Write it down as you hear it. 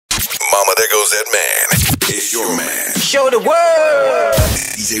mama, there goes that man. It's your man. Show the world.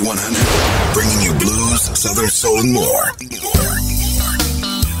 DJ 100, bringing you blues, southern soul, and more.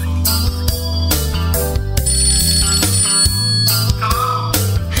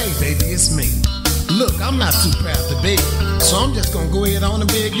 Hey, baby, it's me. Look, I'm not too proud to beg, so I'm just gonna go ahead on and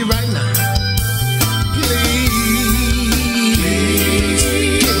beg you right now. Please,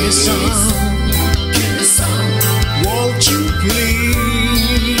 give me some. Give me some. Won't you please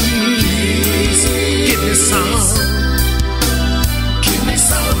give me some? Give me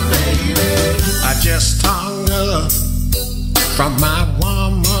some, baby. I just hung up from my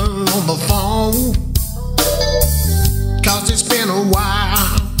woman on the phone, 'cause it's been a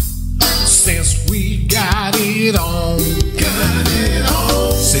while since we got it on.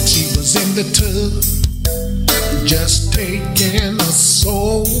 Said she was in the tub, just taking a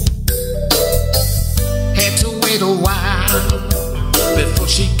soul. Had to wait a while before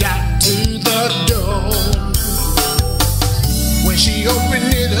she got to the door. When she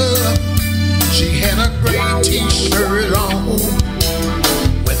opened it up, she had a gray t-shirt on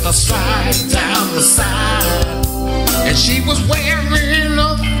with a slide down the side, and she was wearing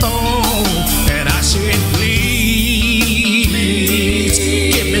a thong. And I said, please,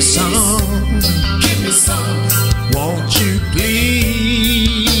 give me some. Give me some. Won't you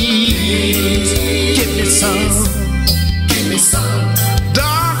please give me some? Give me some.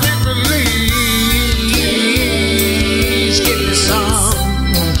 Darling, please give me some.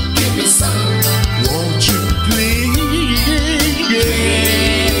 Give me some. Won't you please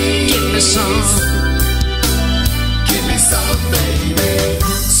give me some? Give me some, baby.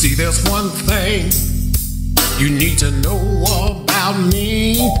 See, there's one thing you need to know about me.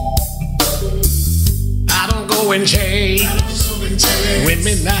 I don't go and chase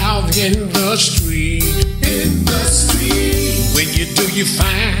women out in the street. In the street. When you do, you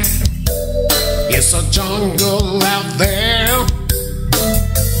find it's a jungle out there,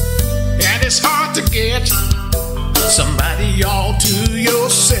 and it's hard to get somebody all to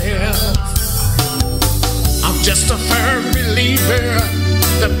yourself. I'm just a firm believer,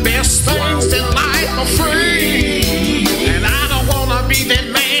 the best things in life are free, and I don't wanna be that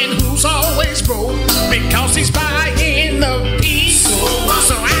man who's always broke because he's buying the peace.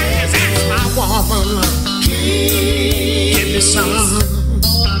 So I just ask my woman, please give me some.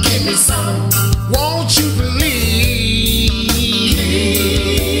 Give me some. Won't you please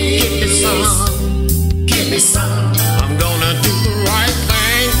give me some? Give me some. I'm gonna do the right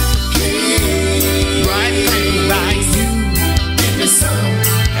thing. Right thing by you. Give me some.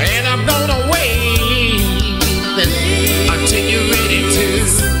 And I'm gonna wait until you're ready to.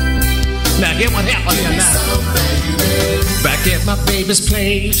 Now hear what happened here now. Back at my baby's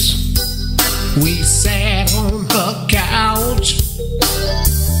place, we sat on her couch.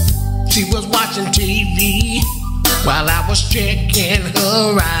 She was watching TV while I was checking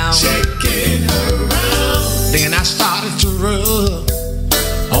her out. Then I started to rub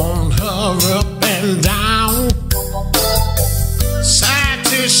on her up and down, side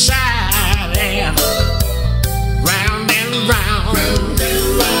to side and round and round.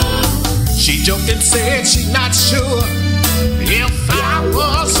 She joked and said she's not sure if I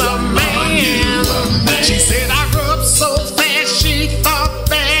was a man. She said I rubbed so fast she thought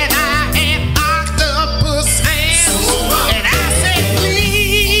that I had octopus hands. And I said,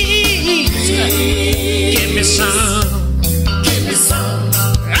 please, give me some. Give me some.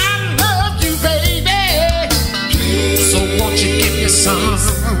 I love you, baby. So won't you give me some?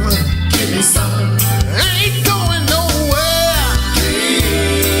 Give me some. I ain't going nowhere,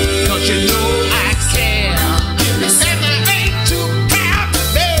 'cause you know I care. And I ain't too proud to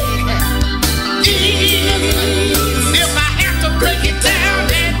beg. If I have to break it down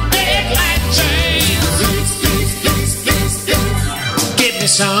and beg like James, give me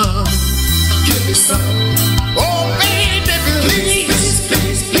some. Give me some. Oh, baby, please,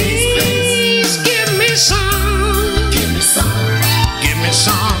 please give me some. Give me some. Give me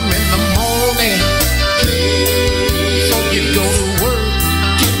some in the morning before you go to work.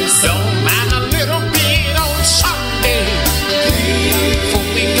 Give me some. Don't mind a little bit on Sunday before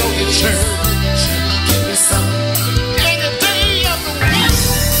we go to church. Give me some. Any day of the week.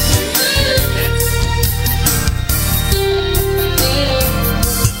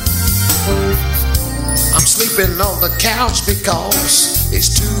 I'm sleeping on the couch because it's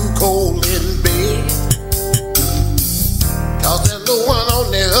too cold in bed. 'Cause there's no one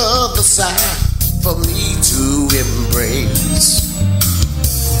on the other side for me to embrace.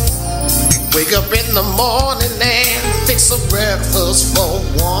 Wake up in the morning and fix a breakfast for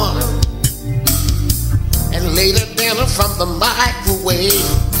one, and later dinner from the microwave.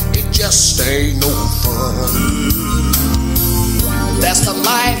 It just ain't no fun. That's the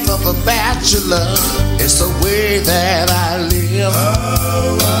life of a bachelor. It's the way that I live.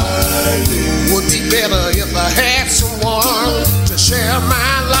 Would be better if I had someone to share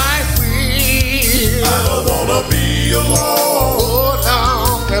my life with. I don't wanna be alone. Oh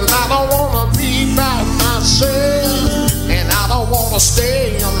no, and I don't wanna be by myself, and I don't wanna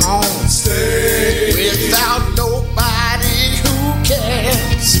stay alone. Stay without nobody who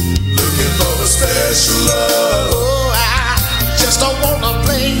cares. looking for the special love. Oh, I just don't wanna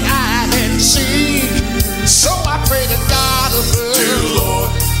play hide and seek. So I pray to God above. Dear Lord,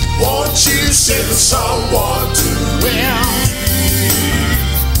 won't you send someone to Well,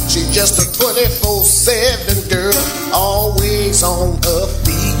 she's just a 24/7 girl, always on her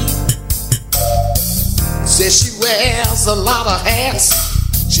feet. Says she wears a lot of hats.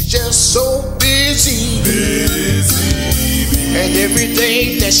 She's just so busy. And every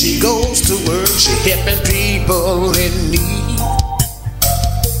day that she goes to work, she helping people in need.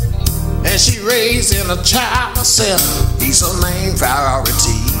 And she raising a child herself, he's her main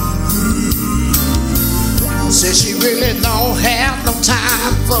priority. Says she really don't have no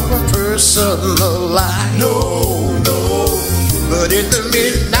time for a personal life. No, no. But in the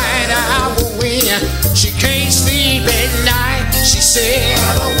midnight hour when she can't sleep at night, she said,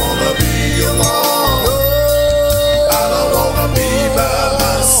 I don't wanna be alone. I don't wanna be by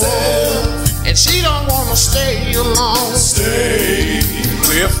myself. And she don't wanna stay alone. Stay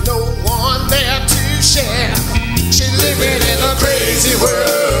with no one there to share. She living in a crazy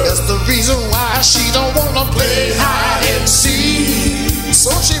world. That's the reason why she don't wanna play hide and seek. So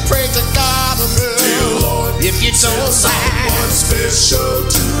she prays to God above. Dear Lord, if you don't mind, someone special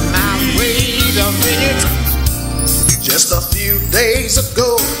to now wait a minute. Just a few days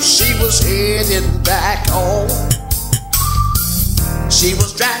ago, she was heading back home. She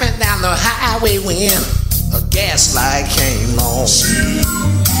was driving down the highway when a gas light came on.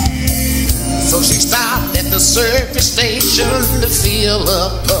 So she stopped at the service station to fill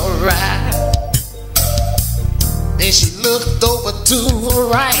up her ride. Then she looked over to her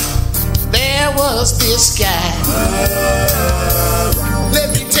right. There was this guy. Let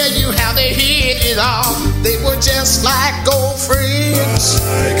me tell you how they hit it off. They were just like old friends.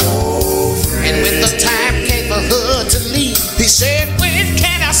 And when the time came for her to leave, he said, when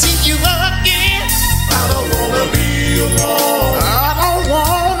can I see you again? I don't wanna be alone. I don't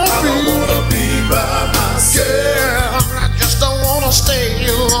wanna be by myself. Girl, I just don't wanna stay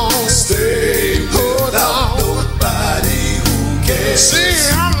alone. Stay without nobody who cares. See,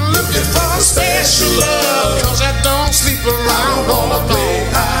 I'm looking for a special love, 'cause I don't sleep around all play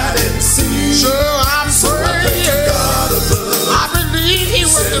alone. hide and seek. So I'm praying. God above. I believe he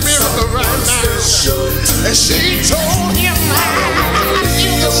worked a miracle right now. And she told him I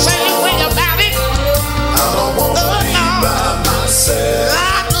feel the same way about it. I don't wanna be by myself.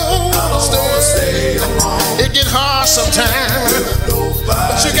 I don't wanna Stay alone. It get hard sometimes,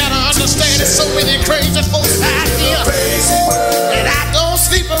 but you gotta understand there's so many crazy folks out here, and I don't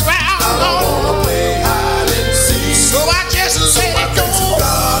sleep around alone. Play hide and seek. So I just let it go.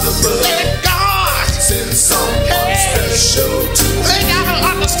 God above. Let God Send someone special to They gotta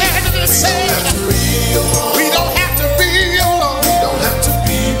understand that it's saying be alone. we don't have to be alone. We don't have to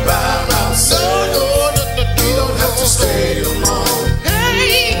be by ourselves. We don't have to stay alone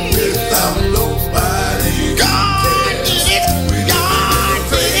Hey, without nobody. God did it. God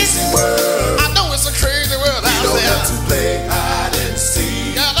did it. World. I know it's a crazy world out Don't have there. to play hide and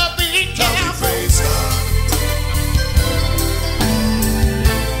seek. Gotta be careful. Praise God.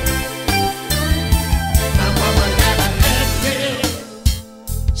 My mama got a Lackey.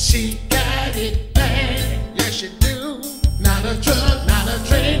 She got it bad. Yes, she do. Not a drug, not a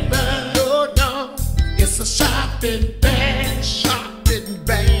drink, but no, no. It's a shopping bag. Shopping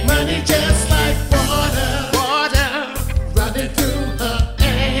bag. Money just like water. Water. Running through her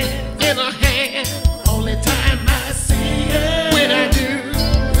hand. In her hand. Only time I see her. When I do.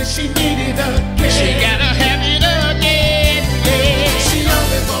 When she need it again. She gotta have it again. Yeah. She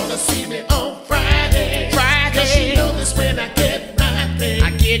only wanna see me on Friday. Friday. 'Cause she know this when I get my thing. I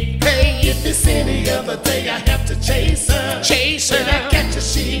get paid. If it's any other day, I have to chase her. Chase her. When I catch her,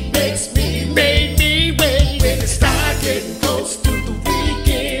 she makes me wait. When it starts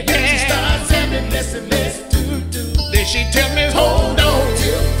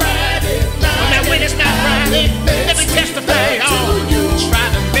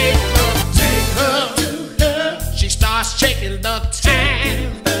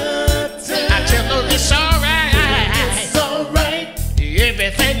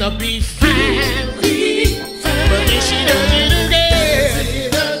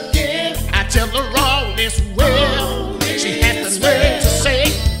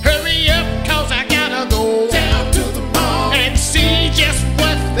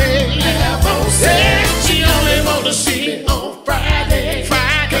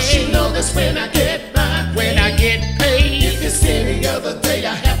this when I get my When I get paid, If it's any other day,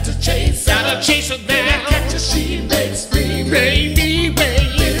 I have to chase her. gotta chase her When I down. catch her, she makes me wait. Baby, wait.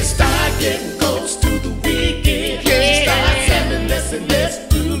 When it start getting close to the weekend, Yeah. she starts having less and less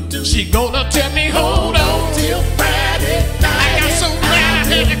to do. She gonna tell me, hold on. Till Friday night. I got so mad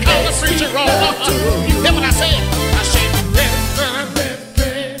I had to call the preacher over. Hear what I said? I said,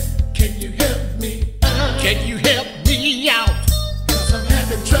 Reverend, can you help me? can you help me out? 'Cause I'm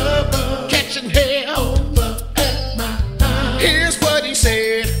having trouble Catching hell. over at my house. Here's what he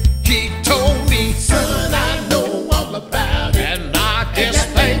said. He told me, Son, I know all about it. and I And just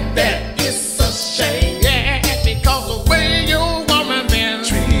I think think that, that it's a shame. yeah, because the way your woman been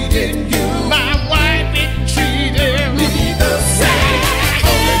Treating you my wife been treating be me. the same.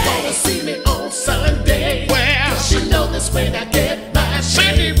 Only wanna see me on Sunday. Well, 'Cause she know that's when I get my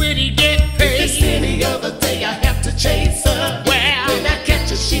Sunday shame. when he get If it's paid. any other day, I have to chase her. Well, When I catch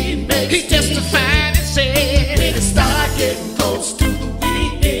her, she makes he me testified and said, When it start getting close to the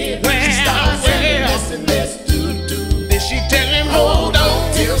weekend, Well, she starts having well. less and less to do. did she tell him, hold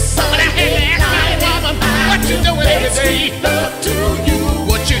on? Till But I Sunday had to ask my woman, what you doing every day? Love to you.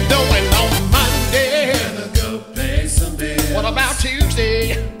 What you doing on Monday? Gotta go pay some bills. What about Tuesday?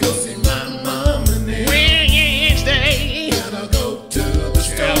 Go see my mom and then Wednesday? gotta go to the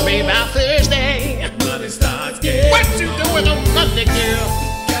store. Tell me about Thursday. Money starts getting What you doing on Monday, girl?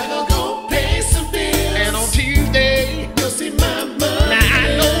 Gotta go pay some bills. And on Tuesday? go see my mom. Now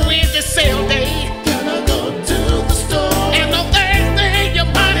I know Wednesday sale day. Gotta go to the store. And on Thursday your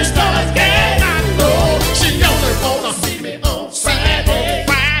money starts getting. I know she only wanna see me on Friday.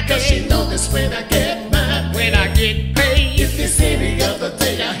 Friday. 'Cause she know this when I get my when I get paid. If it's any other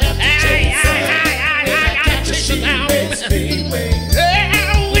day, I have to Ay, chase her. ay, ay, ay, When ay, I catch her, chase she her down. makes me wait.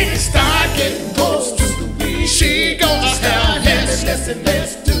 Yeah, when it Start getting close to the weekend. she gonna Start have having less. less and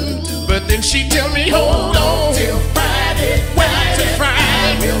less to do. But then she tell me, hold on. Till Friday, Well, till Friday.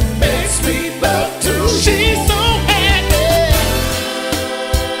 I will make sweet love to She's so happy.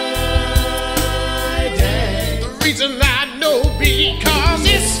 Friday. The reason I know because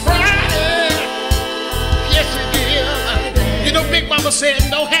it's Friday. Yes, it is. You know, Big Mama said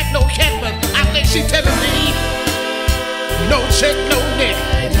no hat, no cat, but I think she telling me no check, no net.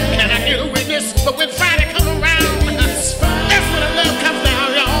 Can I get a witness? But when Friday come around, that's when the love comes down,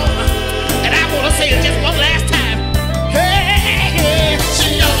 y'all. And I wanna say it just one last time. Hey, hey,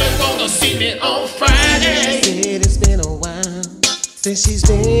 she only wanna see me on Friday. Said it's been a while since she's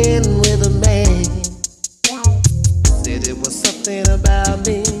been with a man. Said it was something about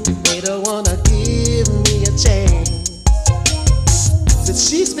me made her wanna give me a chance. Said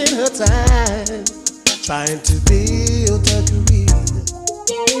she spent her time trying to build her career.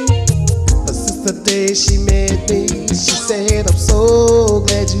 But since the day she met me, she said, I'm so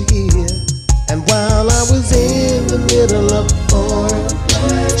glad you're here. And while I was in the middle of the form,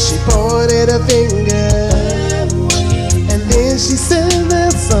 she pointed a finger, and then she said,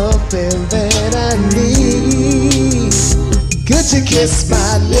 there's something that I need. Could you kiss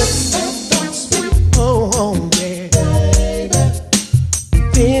my lips? Oh, yeah.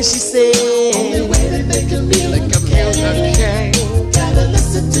 Then she said, only way to make a meal okay. Gotta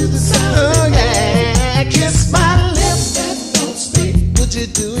listen to the sound. Oh, yeah. Kiss my lips. Don't speak. Would you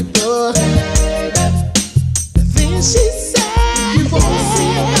do it, boy? Then she said, you wanna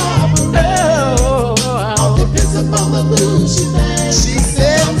see a opera? All depends upon the mood she made. She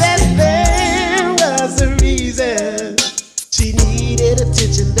said that there was a reason she needed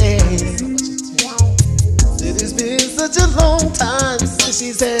attention there. It has been such a long time since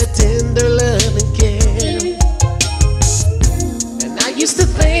she's had tender love and care. And I used to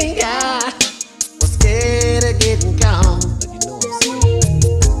think I was scared of getting gone,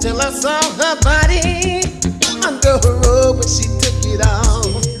 till I saw her body under her robe when she took it off.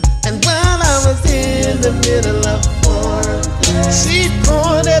 And while I was in the middle of war, she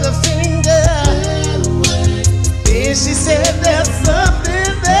pointed a finger. Then she said, there's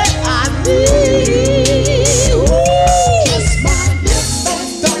something that I need. Kiss my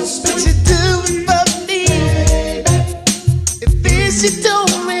lips, don't speak. What you doing for me? And then she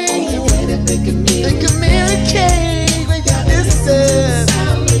told me, make a meal cake when you listen.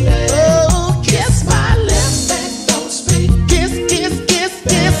 Oh, kiss my lips, don't speak. Kiss, kiss, kiss,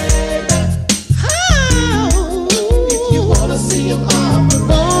 kiss. Oh, if you wanna see him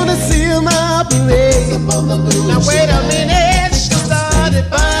operate, now wait a minute. She started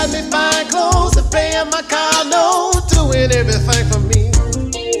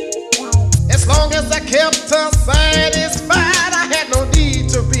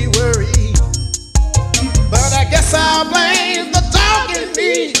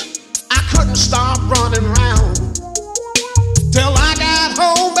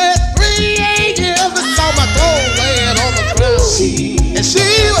And she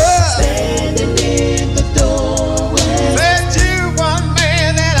was standing in the doorway. said you one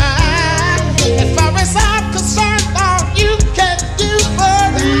man that as far as I'm concerned, all you can do for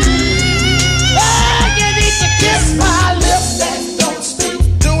me. Oh, you need to kiss my lips and don't speak.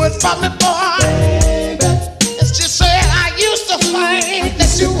 Do it for me, boy. It's just said I used to think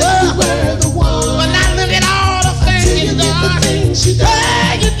that you were the one. but now look at all the things you done.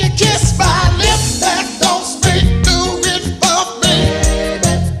 Hey, you can kiss my lips and don't speak. Do it for me.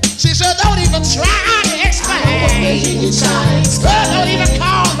 She said, don't even try to explain. Girl, don't even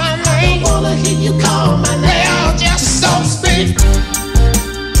call my name. I wanna hear you call my name. Well, just don't speak.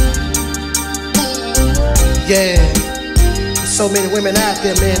 Yeah, there's so many women out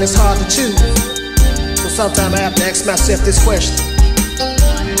there, man, it's hard to choose. So sometimes I have to ask myself this question.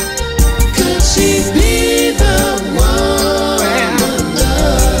 Could she be the one?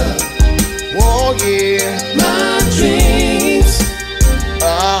 Oh, yeah. My dreams.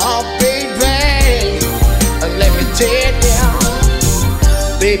 Oh, baby. Let me tell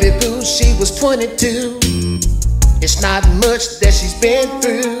you. Baby boo, she was 22. It's not much that she's been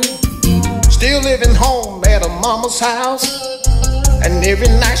through. Still living home at her mama's house. And every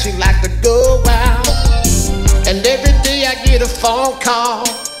night she like to go out. And every day I get a phone call.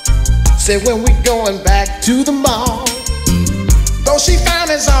 Say when we going back to the mall. Though she found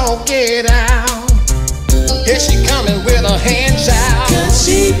us all get out. Here she coming with her hands out. Could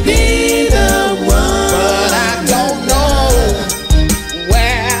she be the one? But I don't know.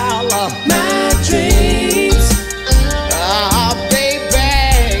 Well, My dreams. oh,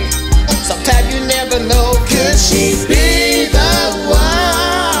 baby. Sometimes you never know. Could she be the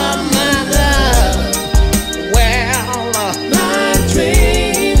one? My love? Well, My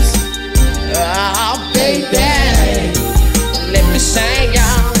dreams. oh, baby. Let me sing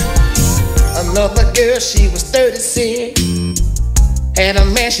y'all. Another girl, she was 36. Had a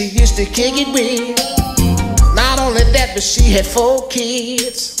man she used to kick it with. Not only that, but she had 4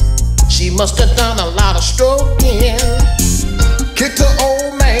 kids. She must have done a lot of stroking. Kicked her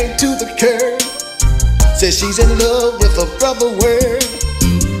old man to the curb. Says she's in love with her brother word.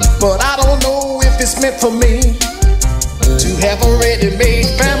 But I don't know if it's meant for me to have a ready-made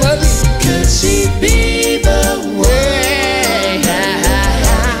family. Could she be the one?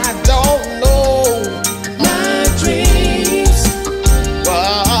 I don't know. My dreams.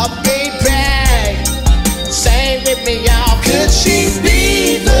 Oh, baby, sing with me, y'all. Could she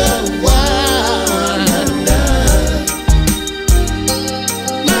be the one?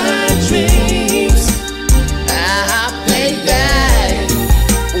 My dreams. Baby,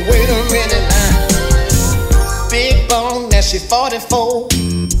 wait a minute now. Big bone, now she 44.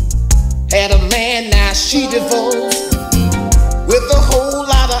 Had a man, now she divorced. With a whole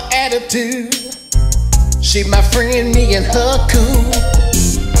lot of attitude. She my friend, me and her cool.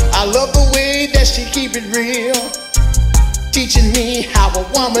 I love the way that she keep it real. Teaching me how a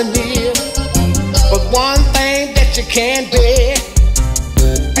woman is. But one thing that you can't bear.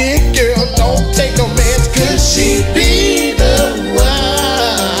 Big girl, don't take no mess. Could she be the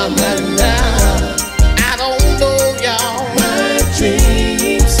one? I don't know, y'all. My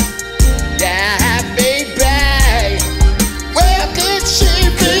dreams. Yeah, baby. Well, could she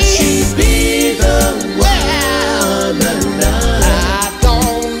Be the Well, one. I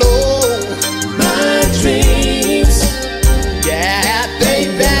don't know. My dreams. Yeah,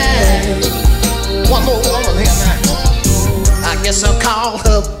 baby. One more woman here now. I guess I'll call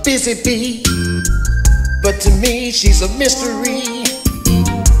her Busy Bee. But to me, she's a mystery.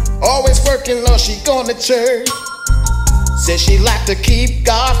 Always working or she going to church. Says she like to keep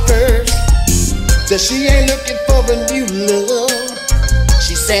God first. Says she ain't looking for a new love.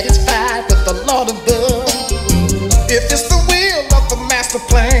 She's satisfied with the Lord above. If it's the will of the master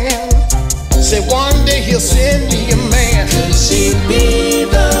plan, say one day he'll send me a man. Could she be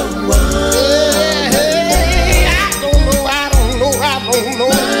the one? Hey, I don't know.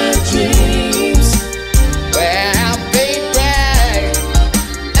 My dreams. Well, baby,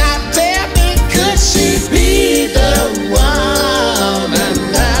 now tell me, could she Be the one.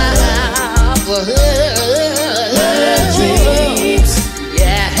 My dreams.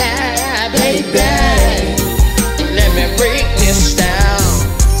 Yeah, baby, let me break this down.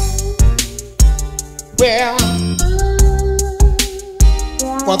 Well,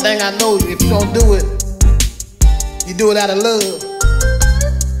 one thing I know, if you don't do it, you do it out of love.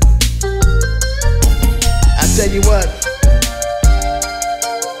 I tell you what,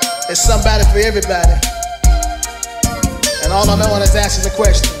 it's somebody for everybody. And all I know is asking the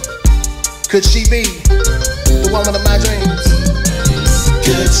question, could she be the woman of my dreams?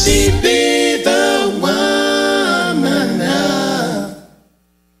 Could she be the one?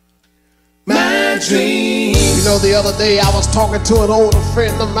 dreams. You know, the other day I was talking to an older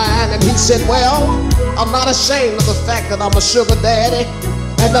friend of mine, and he said, well, I'm not ashamed of the fact that I'm a sugar daddy,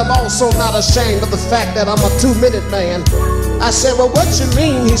 and I'm also not ashamed of the fact that I'm a 2-minute man. I said, well, what you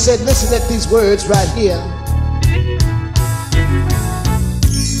mean? He said, listen at these words right here.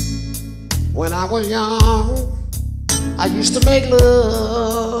 When I was young, I used to make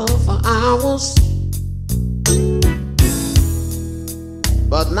love for hours.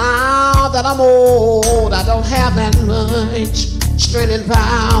 But now that I'm old, I don't have that much strength and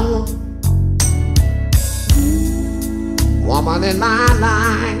power. Woman in my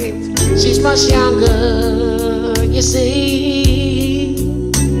life, she's much younger, you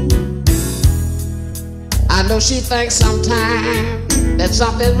see. I know she thinks sometimes that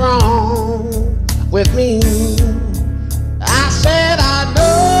something's wrong with me. I said, I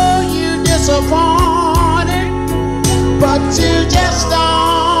know you're disappointed, but you just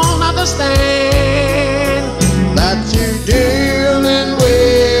don't understand that you're dealing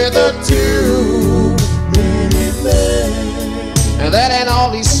with a 2-minute man. And that ain't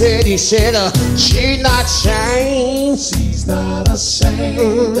all he said. He said, she's not ashamed. She's not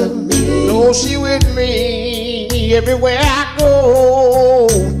ashamed of me. No, she with me everywhere I go.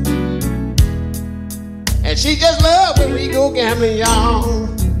 And she just loves when we go gambling, y'all,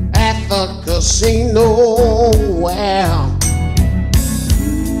 at the casino. Well,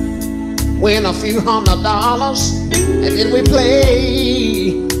 win a few $100, and then we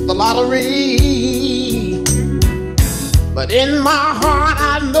play the lottery. But in my heart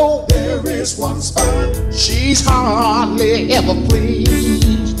I know There is one spot she's hardly ever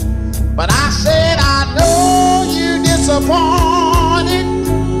pleased. But I said, I know you're disappointed,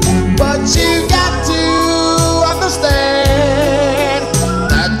 but you got to understand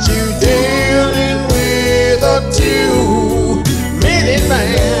that you're dealing with a 2-minute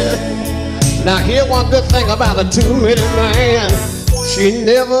man. Now here one good thing about a 2-minute man, she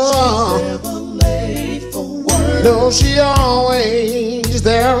never late for work. no, she always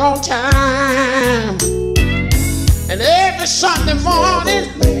there on time. And every Sunday morning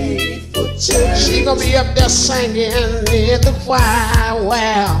Late for church. she gonna be up there singing in the choir.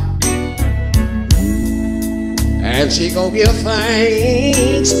 Well, and she gonna give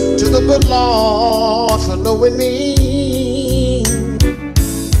thanks to the good Lord for knowing me.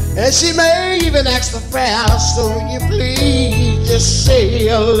 And she may even ask the prayer, so you please just say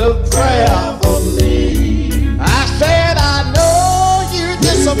a little prayer for me. I said, I know you're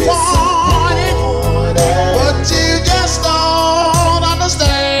disappointed, but you just don't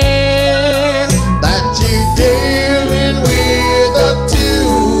understand that you're dealing with a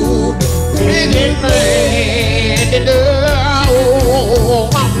 2-minute man. Oh,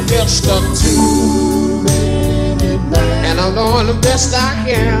 I'm just a 2-minute man. and I'm doing the best I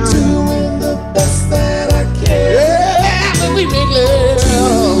can. Doing the best that I can. Yeah, but we make love.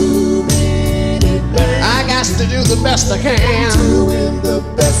 2-minute man. I got to do the best I can. Doing the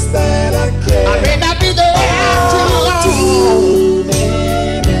best that I can. I may not be there too long,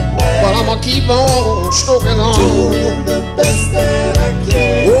 2-minute man. but I'm gonna keep on stroking on. Doing the best that I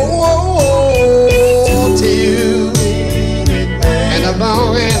can. Oh, till 2-minute man. and I'm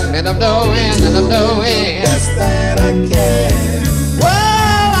doing, and I'm doing, and I'm doing. Best that I can.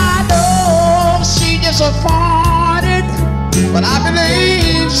 Well, I know she disappointed, but I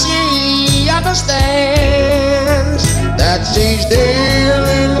believe she understands that she's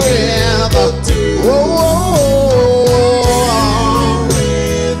dealing with a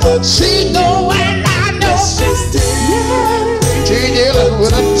she know and I know she's dealing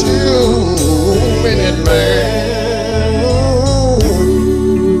with a 2-minute man.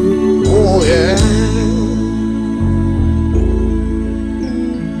 Oh yeah.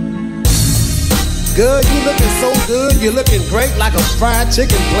 Girl, you looking so good, you're looking great like a fried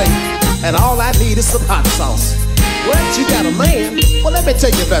chicken plate. And all I need is some hot sauce. What, you got a man? Well, let me tell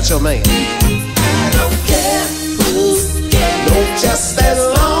you about your man. I don't care who's getting, No, just as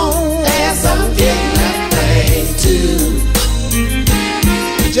long as I'm getting that thing too.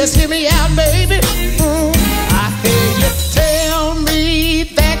 just hear me out, baby. I hear you tell me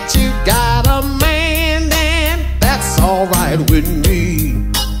that you got a man, and that's alright with me.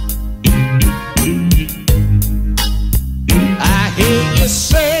 I hear you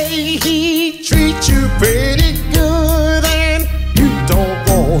say he treats you pretty good, and you don't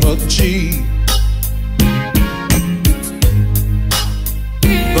wanna cheat.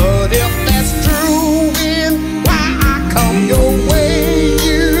 But if that's true, then why I come your way?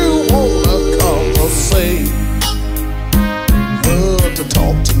 You wanna conversate, to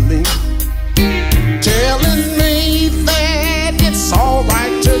talk to me, telling me that it's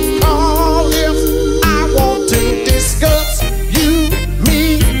alright to call if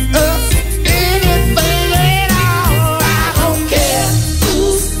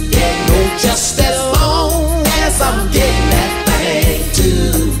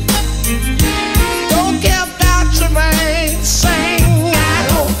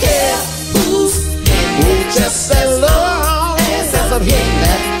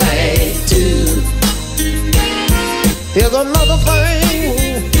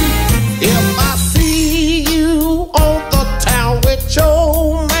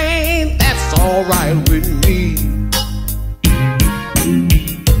alright with me.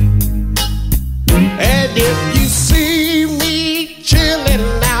 And if you see me chilling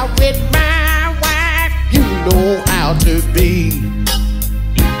out with my wife, you know how to be.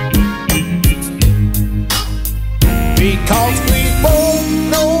 Because we both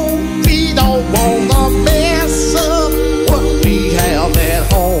know we don't wanna mess up what we have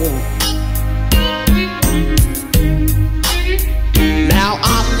at home. Now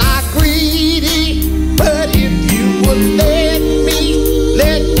I'm not greedy, but if you would let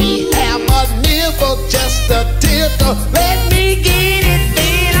me have a nibble, just a tittle, let me get it,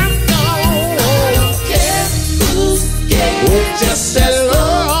 then I'm gone. I don't care who's getting it, just as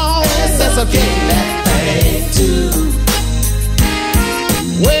long as I'm getting that thing too.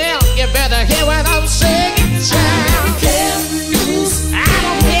 Well, you better hear what I'm saying, child. I don't care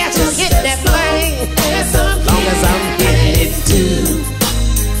to get that thing, as long as I'm getting it too.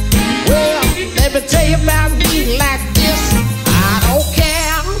 Well, let me tell you about me like this. I don't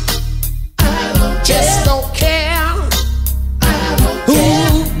care, just don't care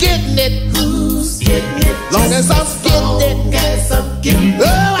who's getting it, long as I'm getting it.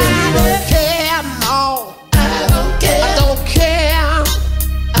 Oh, I don't care, no, I don't care.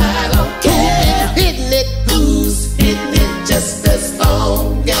 Who's hitting it, just as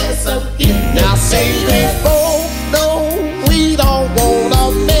long as I'm getting it. Now say we both know we don't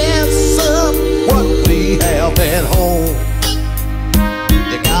wanna mess up what we have at home.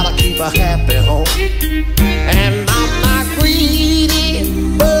 You gotta keep a happy home. And I'm not greedy,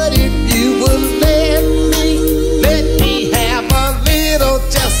 but if you would let me have a little,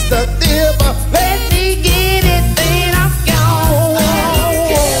 just a dibble, let me get it, then I'm gone. I don't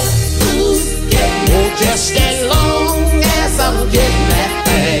care who's getting it, just as long as I'm getting that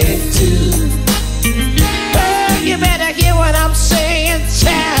thing too. Oh, you better hear what I'm saying,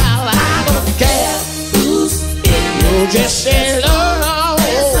 child. I don't care who's getting it, just as long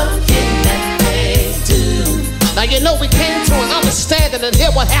as I'm getting that thing too. Now you know we came to an understanding, and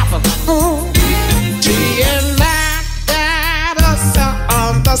hear what happened. She and I got us an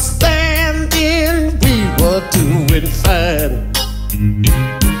understanding, we were doing fine.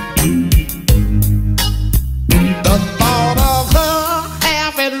 The thought of her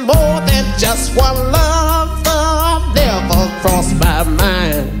having more than just one lover never crossed my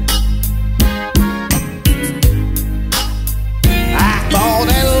mind. I thought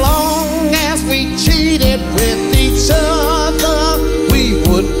as long as we cheated with each other, we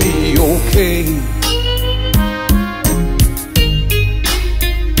would be okay.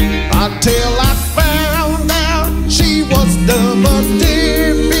 Until I found out she was double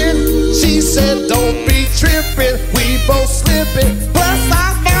dipping. She said, don't be tripping, we both slipping. Plus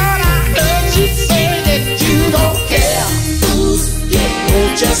I thought I heard you say that you don't care who's getting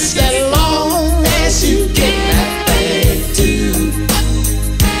it, just as long as you get that thing too.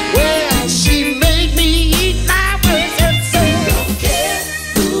 Well, she made me eat my words and say, don't care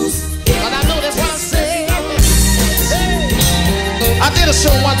who's getting it. But I know that's what I'm saying. I did a show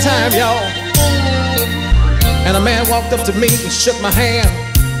one time, y'all, and a man walked up to me and shook my hand.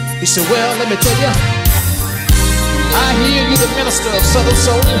 He said, well, let me tell you, I hear you the minister of Southern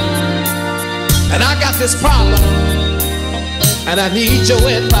Soul, and I got this problem, and I need your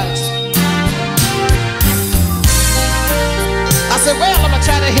advice. I said, well, I'm gonna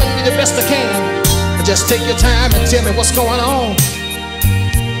try to help you the best I can. Just take your time and tell me what's going on.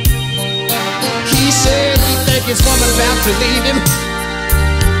 He said he think his woman about to leave him.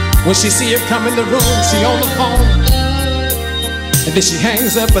 When she see him come in the room, she on the phone, and then she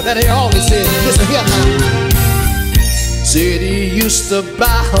hangs up, but that ain't all he said. Listen here now. Said he used to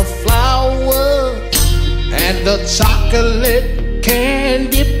buy her flowers and a chocolate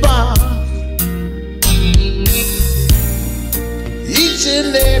candy bar each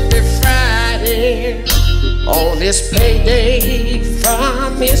and every Friday on his payday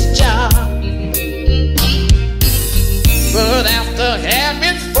from his job. But after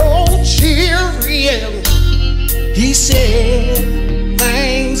having 4 children, he said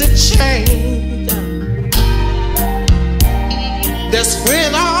things had changed. That's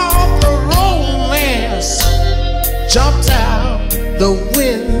when all the romance jumped out the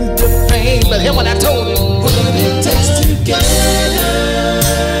window pane. But hear what I told him. What it takes to get her.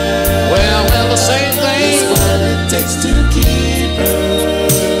 Well, the same thing. That's what it takes to keep her.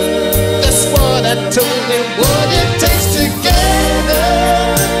 That's what I told him. What it takes to get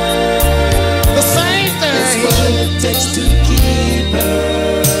her. The same thing. That's what it takes to keep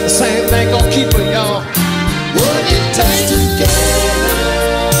her. The same thing gonna keep her, y'all. What it takes to get her.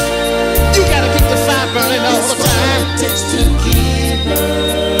 You gotta keep the fire burning all the time. What it takes to keep her.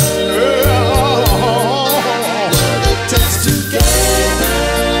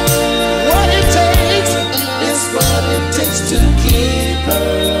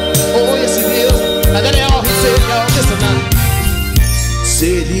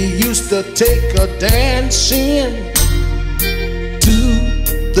 Said he used to take her dancing to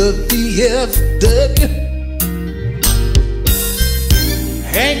the VFW,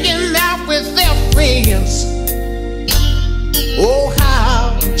 hanging out with their friends. Oh,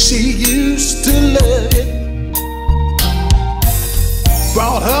 how she used to love it.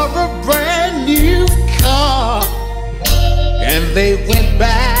 Brought her a brand new car, and they went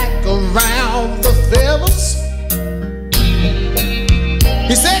back around the fellas.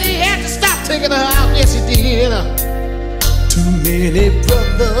 He said he had to stop taking her out. Yes, he did. Too many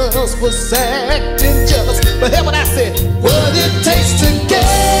brothers was acting jealous. But hear what I said. What it takes to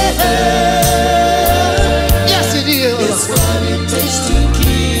get her. Yes, it is. It's what it takes to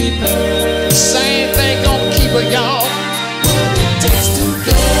keep her. Same thing gonna keep her, y'all. What it takes to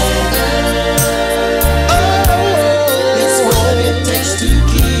get her. Oh, it's what it takes to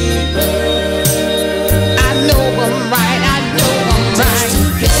keep her. I know I'm right. I know I'm right.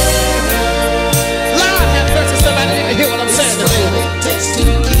 Lord have mercy, somebody need to hear what I'm saying to me. What it takes to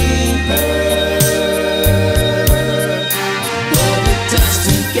keep her. What it takes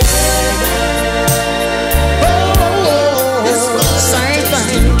to get her. Oh, it's same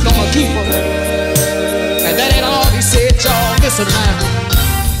thing gonna keep her. And that ain't all he said, y'all. Listen now.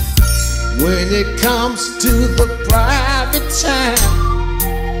 When it comes to the private time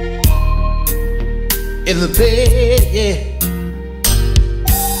in the bed, yeah.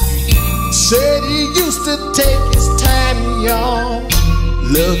 Said he used to take his time, y'all,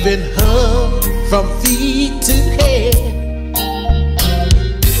 loving her from feet to head.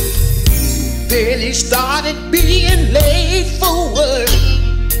 Then he started being late for work.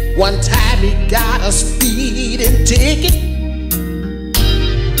 One time he got a speeding ticket.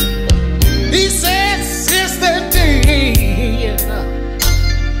 He said since that day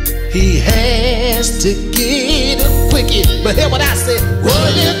he has to get a quickie. But hear what I said.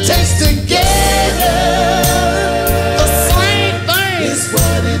 What it takes to get her. The same thing is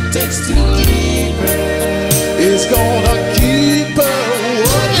what it takes to keep her. It's gonna keep her.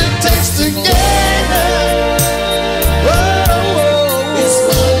 What it takes to get her. Oh, it's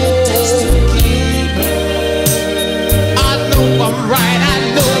what it takes to keep her. I know I'm right. I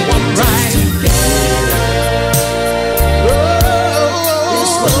know I'm right.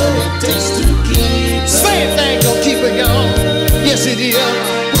 Same thing gonna keep it young. Yes, it is.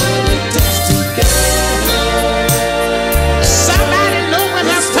 What it takes to get her. Somebody know what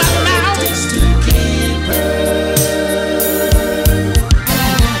I'm talking about. What it takes to keep her.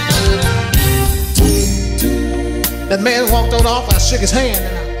 That man walked on off. I shook his hand,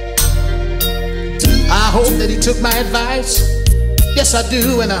 and I hope that he took my advice. Yes, I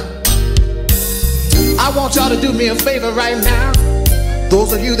do, and I want y'all to do me a favor right now.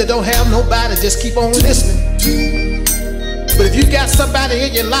 Those of you that don't have nobody, just keep on listening. But if you got somebody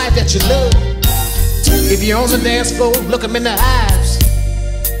in your life that you love, if you're on the dance floor, look them in the eyes.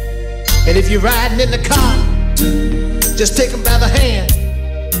 And if you're riding in the car, just take them by the hand.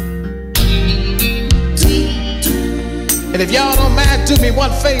 And if y'all don't mind, do me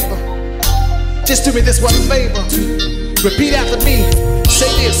one favor. Just do me this one favor. Repeat after me.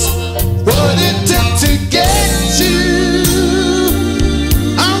 Say this. What it took to get you,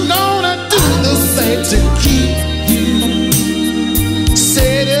 I'm gonna do the same to keep you.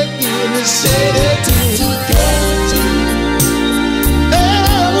 Say it again and say it again. To get you. Oh,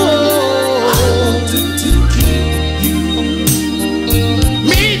 I want to keep you.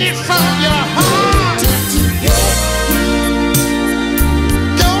 Mean it from your heart. To get you.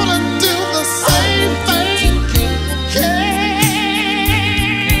 Gonna do the same thing. Yeah.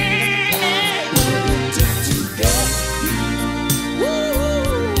 To get you.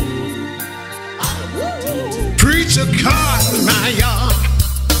 Preacher car in my yard.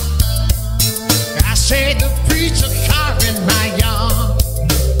 I said the preacher car in my yard,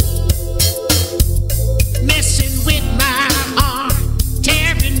 messing with my heart,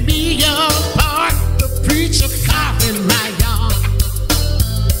 tearing me apart. The preacher car in my yard,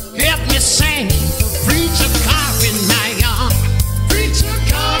 help me sing. The preacher car in my yard, preacher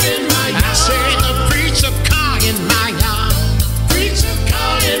car in my yard. I said the preacher car in my yard, preacher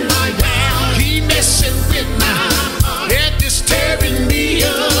car in my yard. He messing with my heart, it is tearing me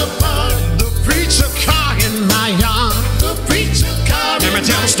apart. The preacher car in my yard, the preacher car in my yard. Let me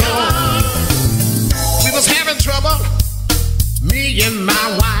tell a story. We was having trouble, me and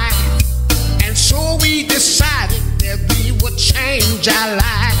my wife, and so we decided that we would change our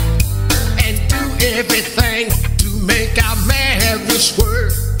life and do everything to make our marriage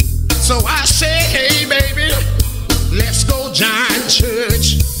work. So I said, hey baby, let's go join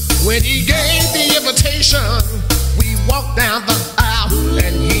church. When he gave the invitation, we walked down the aisle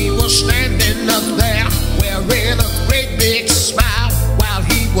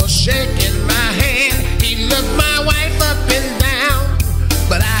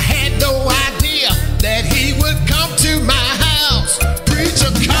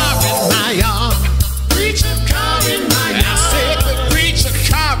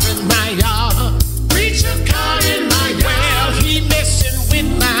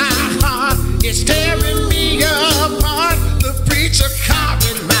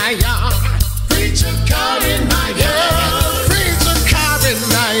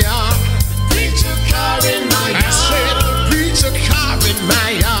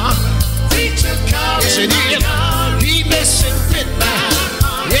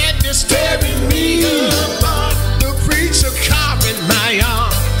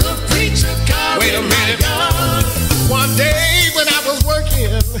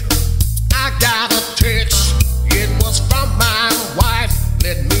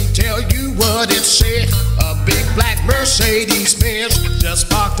what it said. A big black Mercedes-Benz just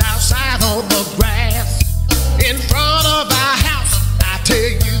parked outside on the grass in front of our house. I tell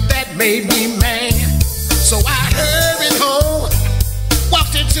you, that made me mad. So I hurried home,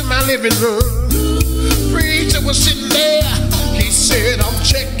 walked into my living room. Preacher was sitting there. He said, I'm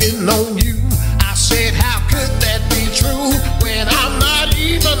checking on you. I said, how could that be true when I'm not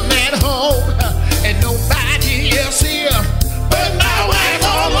even at home and nobody else here? But now I'm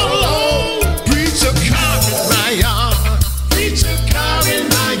all alone. Preacher car in my yard. Preacher car in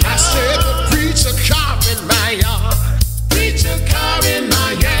my yard. I said, the preacher car in my yard. Preacher car in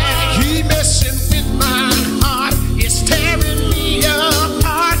my yard. He messing with my heart. It's tearing me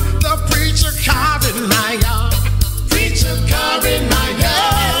apart. The preacher car in my yard. Preacher car in my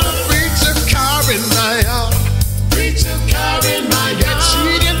yard. Preacher car in my yard. Preacher car in my yard.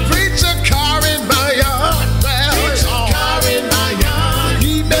 Cheating preacher car in my yard. Preacher car in my yard.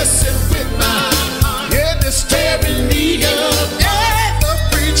 He messing with my heart. Yeah, this tearing me up. Yeah, the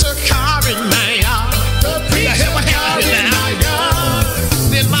preacher car in my yard. The preacher car in my yard.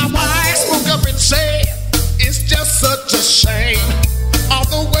 Then my wife spoke up and said, it's just such a shame. All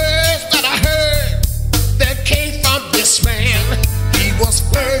the words that I heard that came from this man. He was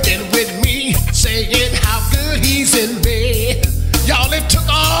flirting with me, saying how good he's in bed. Y'all, it took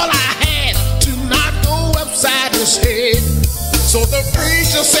all I had to not go upside his head. So the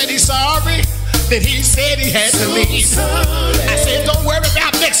preacher said he's sorry. Then he said he had to leave. I said, don't worry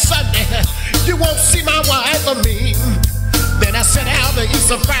about next Sunday. You won't see my wife or me. Then I sat down to eat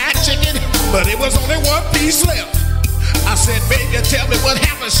some fried chicken, but it was only one piece left. I said, baby, tell me what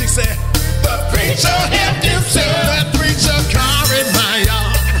happened. She said, the preacher helped himself. That preacher car in my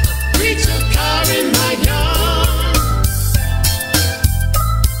yard. Preacher car in my yard.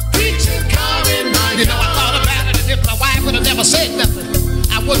 Preacher car in my yard. You know, I thought about it, and if my wife would have never said nothing,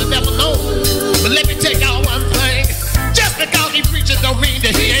 I would have never known. But let me tell y'all one thing. Just because he preaches don't mean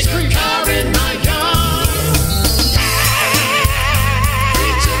that he ain't preaching. Car in my yard.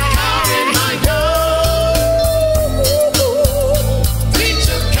 Preacher car in my yard.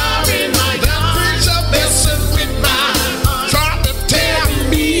 Preacher car in my yard. That preacher messing with my heart, trying to tear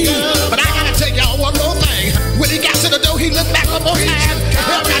me up. But I gotta tell y'all one more thing. When he got to the door, he looked back one more time.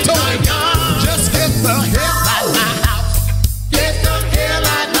 And I told him, just get the hell out of my house. Get the hell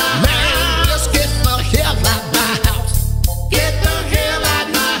out of my house. Just get the hell out of my house. Get the hell out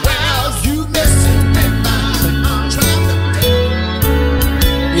of my house. You messing with my heart.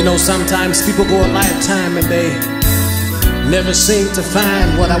 You know, sometimes people go a lifetime and they never seem to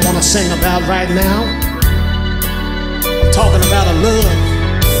find what I want to sing about right now. I'm talking about a love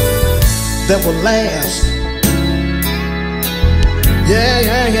that will last. Yeah.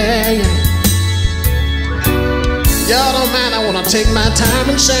 Y'all don't mind, I want to take my time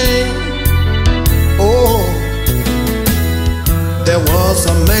and sing. Oh, there was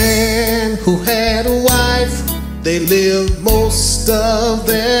a man who had a wife. They lived most of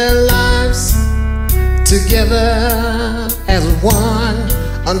their lives together as one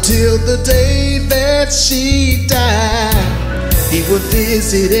until the day that she died. He would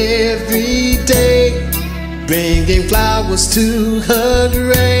visit every day, bringing flowers to her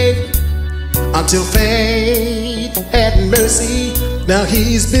grave, until fate had mercy. Now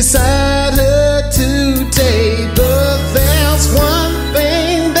he's beside her today. But there's one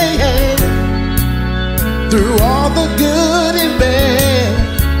thing they had through all the good and bad.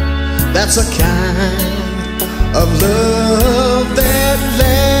 That's a kind of love that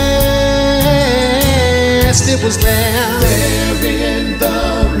lasts. It was there in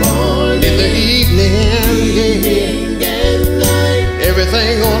the morning, in the evening, and night.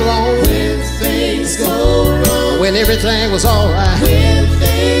 Everything going wrong, when things go wrong, when everything was alright, when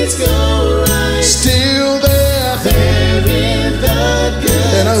things go right, still there in the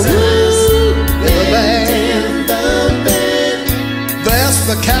good times, in the bad. That's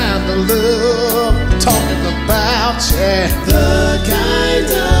the kind of love I'm talking about, yeah. The kind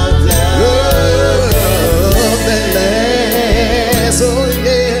of love that lasts, oh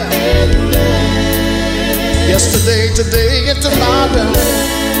yeah. And lasts. Yesterday, today, and tomorrow.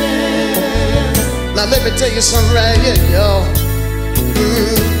 Now let me tell you something right here, y'all.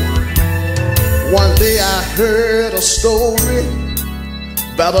 One day I heard a story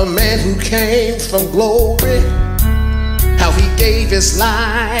about a man who came from glory, how he gave his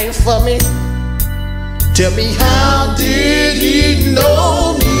life for me. Tell me, how did he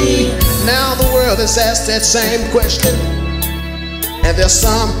know me? Now the world has asked that same question, and there's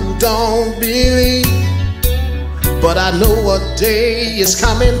some who don't believe. But I know a day is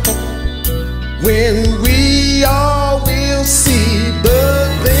coming when we all will see. But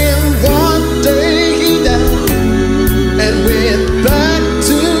then one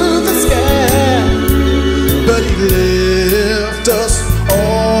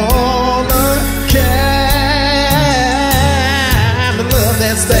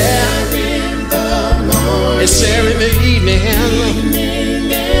that's there. It's there in the evening.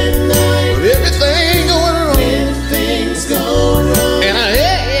 Everything going wrong. And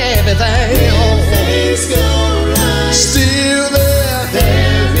everything's still there.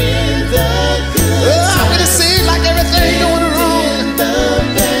 When it seems like everything going wrong,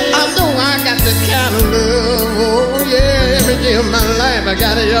 I know I got the kind of love. Oh yeah, every day of my life I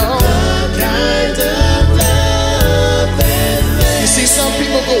got it, y'all. You see, some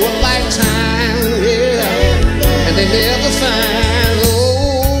people go a lifetime, yeah, and they never find,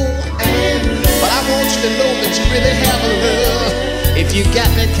 but I want you to know that you really have a love. If you got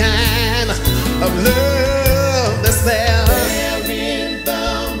that kind of love that's there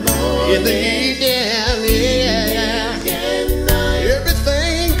in the evening, yeah,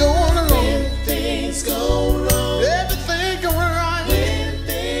 everything going wrong, everything going right.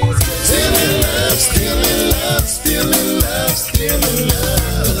 Still in love, still in love, still in love, still in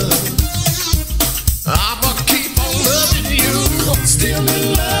love. I'ma keep on loving you. Still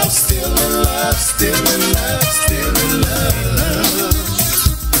in love, still in love, still in love, still in love.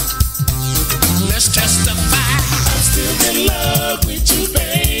 Let's testify. I'm still in love with you,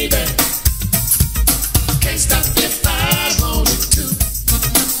 baby. Can't stop if I wanted to.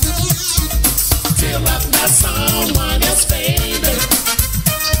 Till I've got someone else, baby.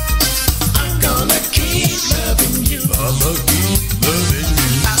 I'm gonna keep loving you. I'ma keep loving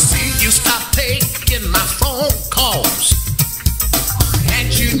you. I see you stop taking my phone calls,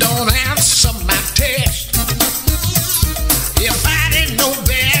 and you don't answer my text. If I didn't know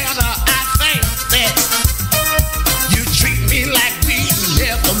better, I think that you treat me like we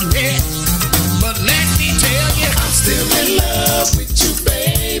never met. But let me tell you, I'm still in love with you,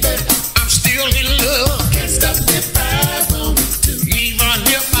 baby. I'm still in love. Can't stop if I wanted to. Even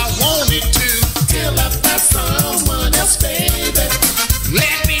if I wanted to. Till I find someone else, baby.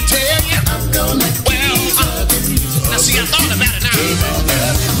 Let me tell you, I'm gonna keep loving you. Now see, I thought about it now.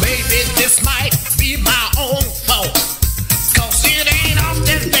 Maybe this might be my own fault, 'cause it ain't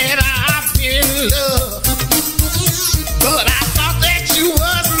often that I've been loved. But I thought that you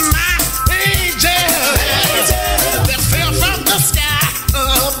was my angel that fell from the sky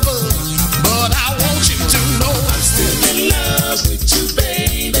above. But I want you to know I'm still in love with you,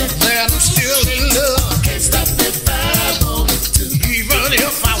 baby. That I'm still in love. Can't stop if I wanted to. Even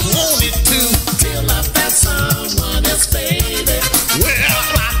if I wanted to. Till I find someone else, baby. Well,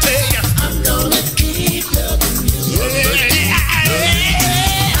 I tell you, I'm gonna keep loving you. Yeah.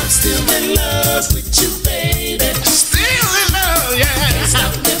 I'm still in love with you, baby. Still in love, yeah. Can't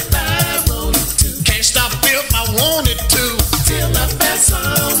stop if I wanted to. Can't stop if I wanted to. Till I find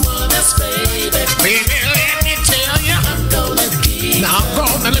someone else, baby. Baby, let me tell you, I'm gonna keep. Now I'm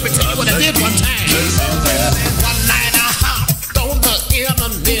grown. Now let me tell you what I did one time. One night I hopped on the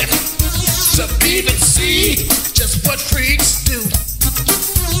internet to even see just what freaks do.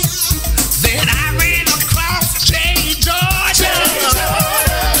 Then I ran across Georgia,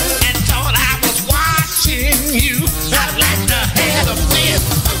 and thought I was watching you. I'd like to have a bit.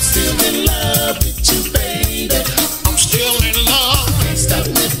 I'm still in love with you, baby. I'm still in love. Can't stop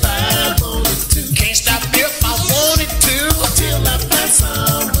if I wanted to. Can't stop if I wanted to. Till I find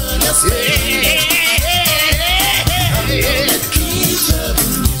someone else, baby. I'm gonna keep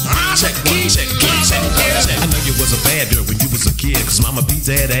loving you. Check. I know you was a bad girl when you was a kid, 'cause mama beat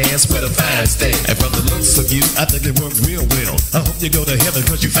that ass with a fine stick. And from the looks of you, I think it worked real well. I hope you go to heaven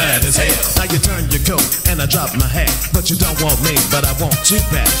 'cause you fine as hell. Now you turn your coat and I drop my hat, but you don't want me, but I want you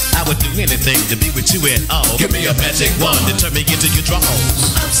back. I would do anything to be with you at all. Give me a magic wand and turn me into your drawers.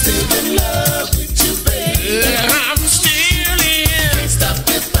 I'm still in love with you, baby. I'm still in. Can't stop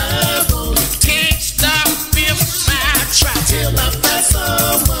if I wanted. Can't stop if I try. Till I find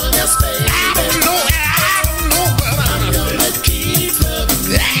someone else, baby. I don't know, but I'm gonna keep loving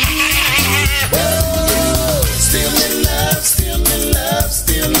you. Whoa. Still in love, still in love,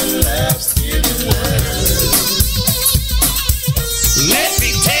 still in love, still in love. Let me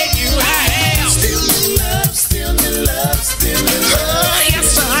take you I am. Still in love, still in love, still in love. Oh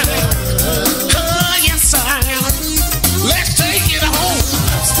yes I am. Oh yes I am.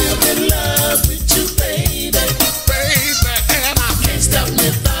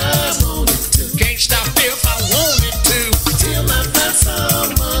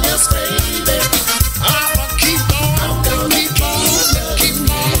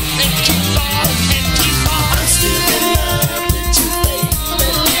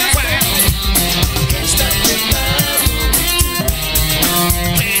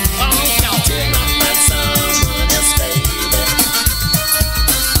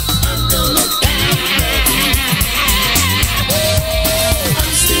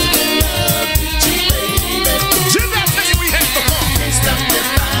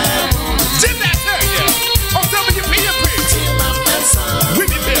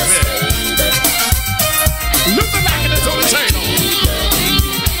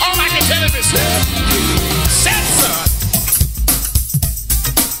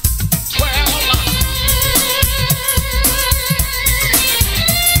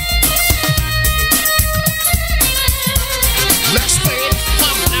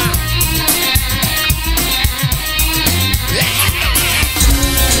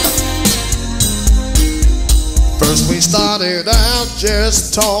 Started out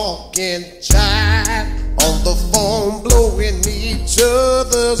just talking jive on the phone, blowing each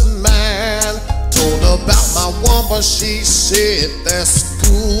other's mind. Told about my woman, she said that's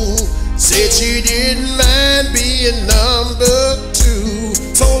cool. Said she didn't mind being number two.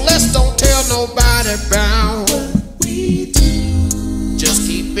 So let's don't tell nobody about what we do. Just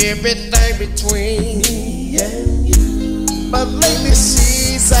keep everything between me and you. But lately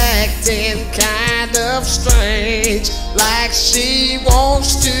she's acting kind of strange, like she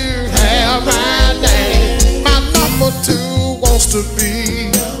wants to have my name. My number two wants to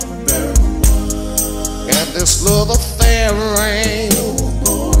be number one, and this love affair ain't no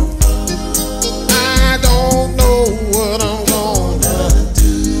more fun. I don't know what I'm gonna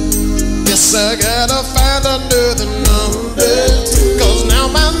do. Guess I gotta find another number two, 'cause now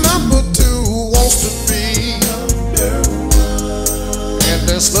my number two wants to be number one, and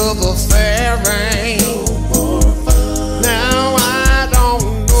this love affair ain't no more fun. Now I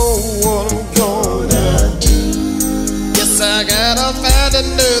don't know what I'm gonna do. Guess I gotta find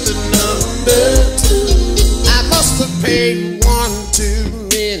another number two. I must have paid one too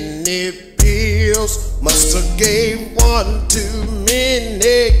many bills, must have gave one too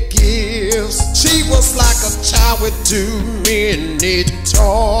many gifts. She was like a child with too many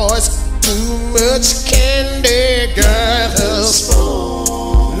toys, too much candy got her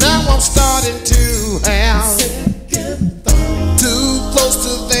spoiled. Now I'm starting to have second thought. Too close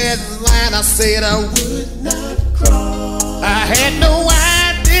to that line, I said I would not cross. I had no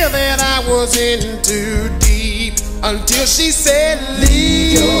idea that I was in too deep until she said,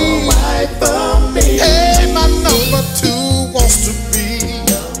 leave your wife for me. Hey, my number two wants to be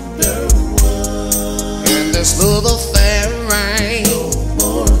number one, and this love affair ain't no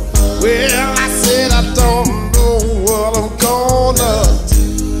more fun. Well, I said I don't know what I'm gonna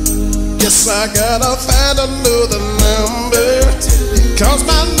do. Guess I gotta find another number two, 'cause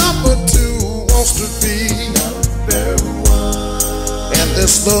my number two wants to be number one, and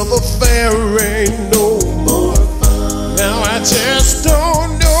this love affair ain't no more fun. Now I just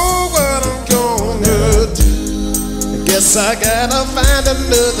don't know what I'm gonna do. Guess I gotta find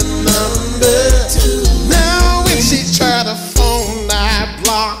another number two. Now when she try to phone, I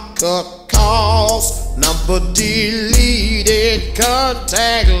block her calls. Number deleted,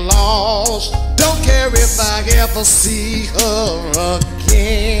 contact lost. Don't care if I ever see her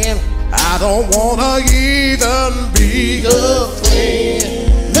again. I don't wanna even be a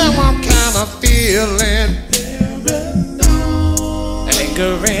friend. Now I'm kinda feeling paranoid,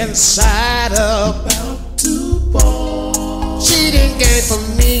 anger inside about to ball. Cheating game for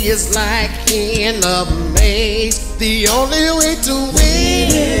me is like in a maze. The only way to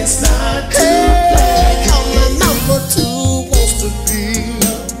win is not to play. 'Cause my number two wants to be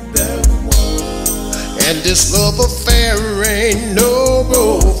number one, and this love affair ain't no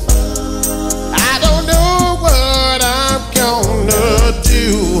more fun. I don't know what I'm gonna do.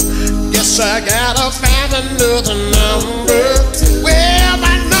 Guess I gotta find another number two. Well,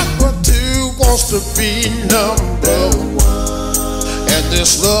 my number two wants to be number one, and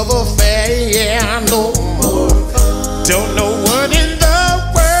this love affair, yeah, no more fun. Don't know what in the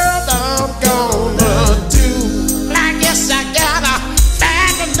world I'm gonna do. I guess I gotta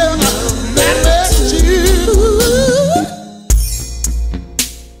find another number two.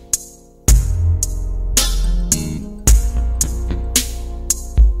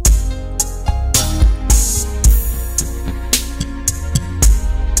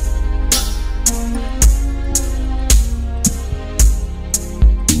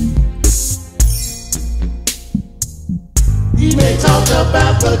 You may talk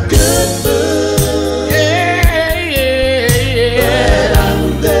about the good food, Yeah, yeah, yeah. but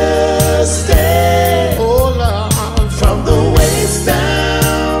understand, Oh Lord, from the waist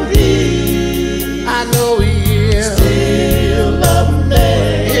down, he I know he is. still love me.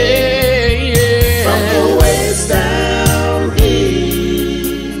 Yeah, yeah. From the waist down, he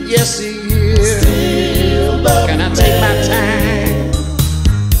Yes, he is. still love me. Can I take my time?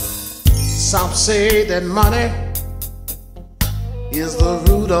 Some say that money is the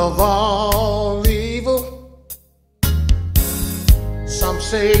root of all evil. Some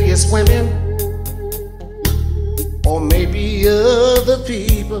say it's women, or maybe other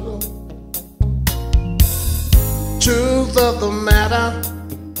people. Truth of the matter,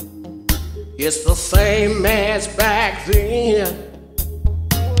 It's the same as back then.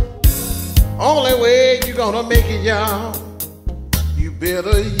 Only way you gonna make it, y'all, you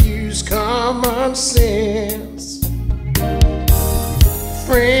better use common sense.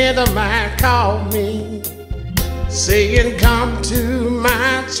 Friend of mine called me saying come to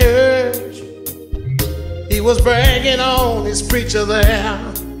my church. He was bragging on his preacher there,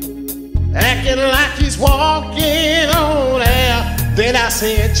 acting like he's walking on air. Then I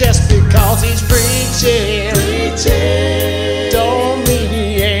said, just because he's preaching, don't mean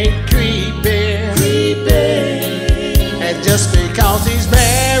he ain't creeping. And just because he's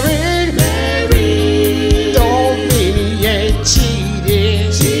married, don't mean he ain't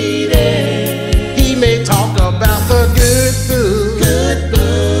cheating. He may talk about the good food,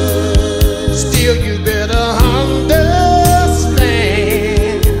 still you better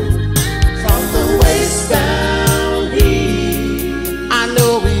understand. From the waist down, I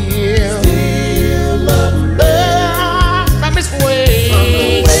know he is still loving me. From his waist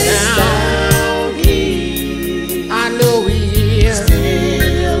down, I know he is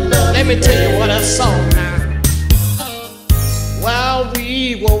still loving me. Let me tell you what I saw now. While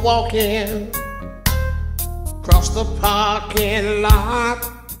we were walking across the parking lot,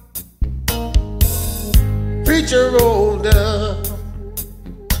 preacher rolled up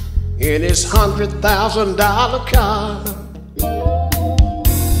in his $100,000 car.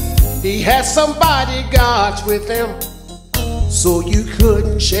 He had some bodyguards with him, so you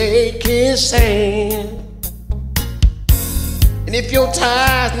couldn't shake his hand. And if your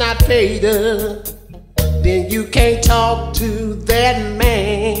tire's not paid up, then you can't talk to that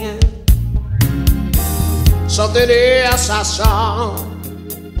man. Something else I saw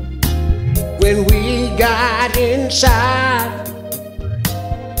when we got inside,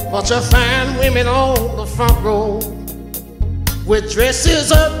 bunch of fine women on the front row with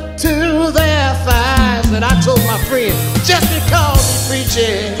dresses up to their thighs. And I told my friend, just because he's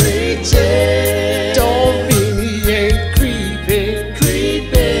preaching, don't mean he ain't creeping.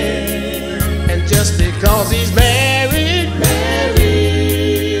 And just because he's married,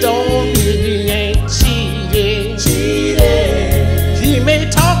 don't mean he ain't cheating. He may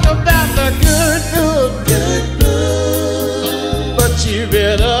talk about the good food, but you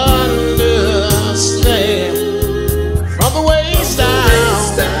better understand. From the waist down,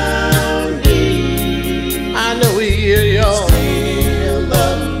 I know he is yours.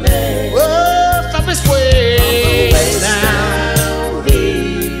 Oh, from his waist down,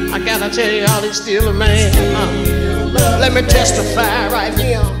 I gotta tell y'all, he's still a man. Let me testify right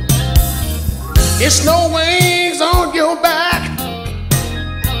here. It's no wings on your back,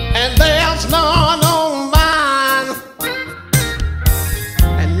 and there's none on mine.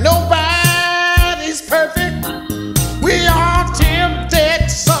 And nobody's perfect. We are tempted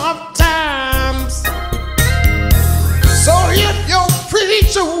sometimes. So if your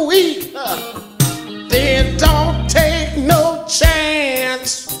preacher weak, then don't take no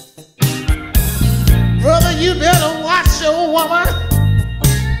chance. Brother, you better watch your woman,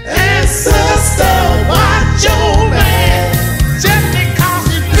 and sister, watch your man. Just because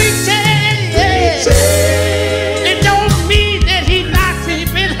he's preaching, it don't mean that he's not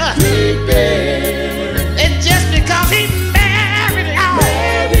creeping. And just because he's married,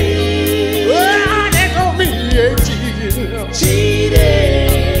 well, that don't mean he ain't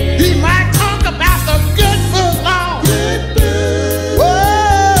cheating. He might talk about the good food, Lord.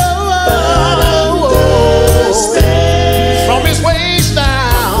 From his waist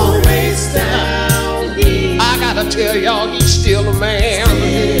down, I gotta tell y'all, he's still a man.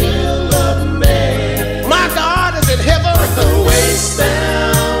 My God is in heaven,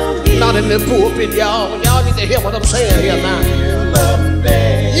 not in the pulpit, y'all. Y'all need to hear what I'm saying here now.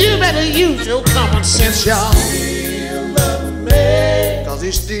 You better use your common sense, y'all, cause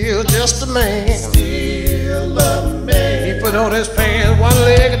he's still just a man. He put on his pants one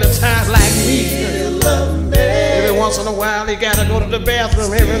leg at a time like me. Every once in a while he gotta go to the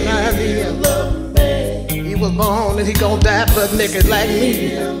bathroom every now and then. He was born and he gonna die butt naked like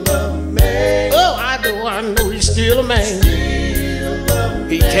me. Oh, I know he's still a man.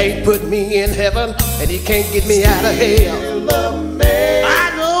 He can't put me in heaven and he can't get me out of hell.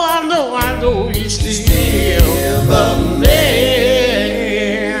 I know he's still a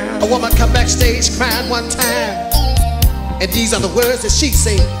man. A woman come backstage crying one time, and these are the words that she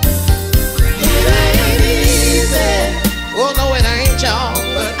said. It ain't easy. Oh no, it ain't, y'all,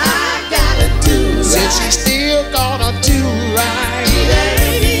 but I gotta do right. Said she's still gonna do right. It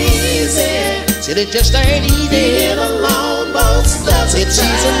ain't easy. Said it just ain't easy. Being alone most of the time. Said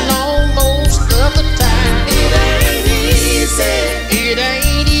she's alone most of the time. It ain't easy. It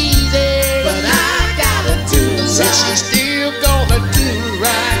ain't easy. But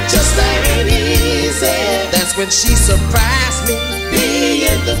when she surprised me,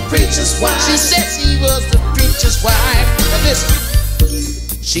 being the preacher's wife. She said she was the preacher's wife. Now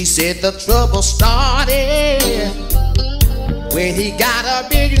listen, she said the trouble started when he got a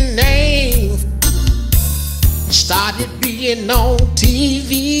big name, started being on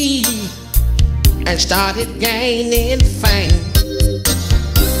TV, and started gaining fame.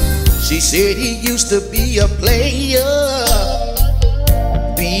 She said he used to be a player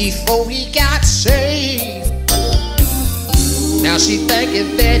before he got saved. Now she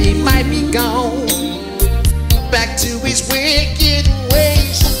thinking that he might be gone back to his wicked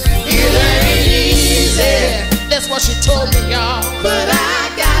ways. It ain't easy, that's what she told me, y'all. But I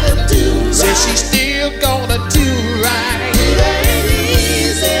gotta do right. Said she's still gonna do right. It ain't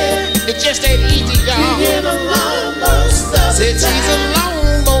easy, it just ain't easy, y'all. Being alone most of the time. Said she's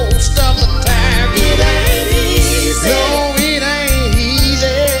alone most of the time. It ain't easy, no, it ain't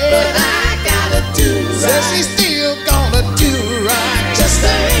easy. But I gotta do right. Said she's still gonna do right. Just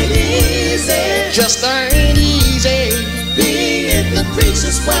ain't easy, just ain't easy. Being the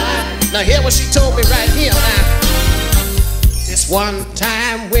preacher's wife. Now hear what she told me right here now. This one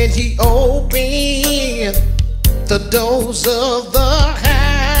time when he opened the doors of the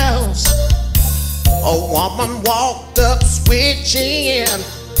house, a woman walked up switching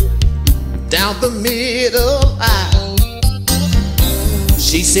down the middle aisle.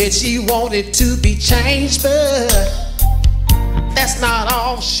 She said she wanted to be changed, but that's not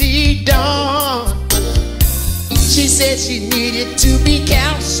all she done. She said she needed to be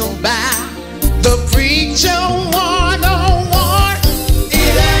counseled by the preacher one-on-one.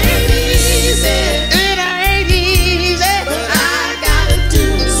 It ain't easy, it ain't easy, but I gotta do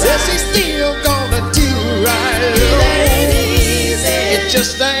right. Said she's still gonna do right. It ain't easy, it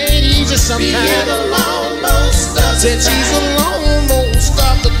just ain't easy sometimes. Being alone most of the time. Said she's alone most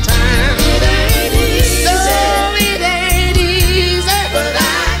of the time. It ain't easy, no, it ain't easy, but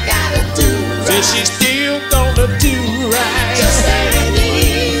I gotta do right. Said she's still gonna do right. Just ain't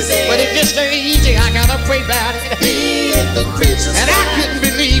easy, but it just ain't easy. I gotta pray about it. And I couldn't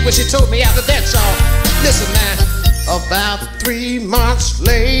believe what she told me after that, y'all. Listen now, about 3 months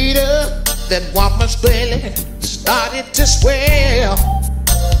later, that woman's belly started to swell.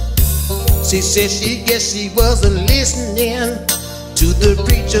 She said she guessed she wasn't listening to the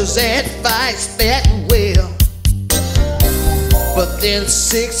preacher's advice that well. But then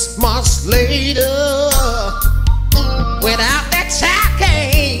 6 months later, without that child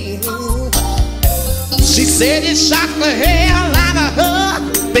came, she said it shocked the hell out of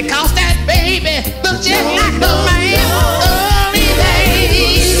her, because that baby looked just like her man. Oh, it ain't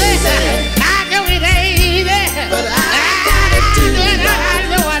easy, I know it ain't easy, but I gotta do it.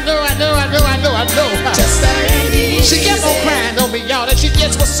 I know. Just ain't easy. She kept on crying on me, y'all, and she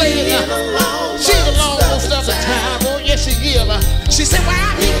just was saying she's alone most of the time. Oh yes, she is. She said, "Why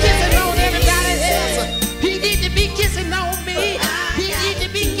I keep kissing on everybody else? He need to be kissing on me. He need to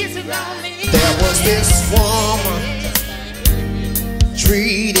be kissing on me." There was this woman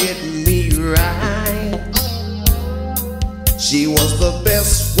treated me right. She was the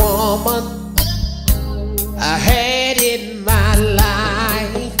best woman I had in my life.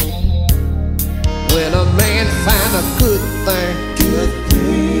 When a man find a good thing,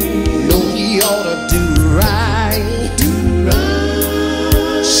 know he ought to do right.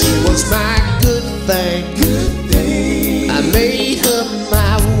 She was my good thing. I made her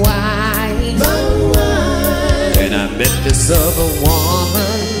my wife. And I met this other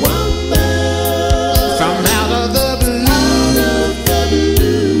woman from out of the blue.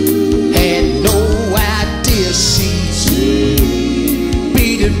 Had no idea she's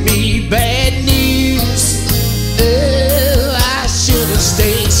beating me bad news. Oh, I should have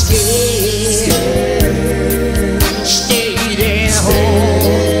stayed scared. Stayed at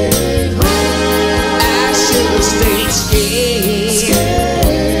home. I should have stayed scared.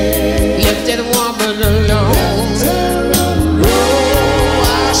 Left that woman alone. Oh,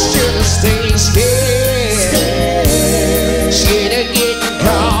 I should have stayed scared. Scared of getting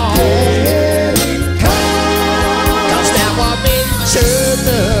caught. 'Cause now I'm in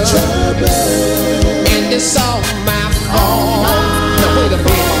trouble. And it's all my fault. Now wait a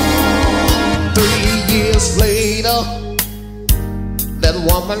minute. 3 years later, that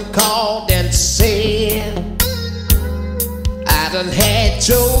woman called and said, "I done had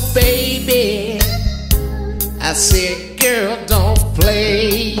your baby." I said, "Girl, don't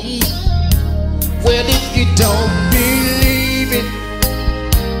play." Well, if you don't believe it,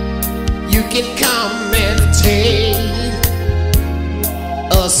 you can come and take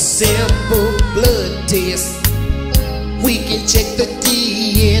a simple blood test. We can check the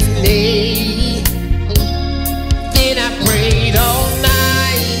DNA.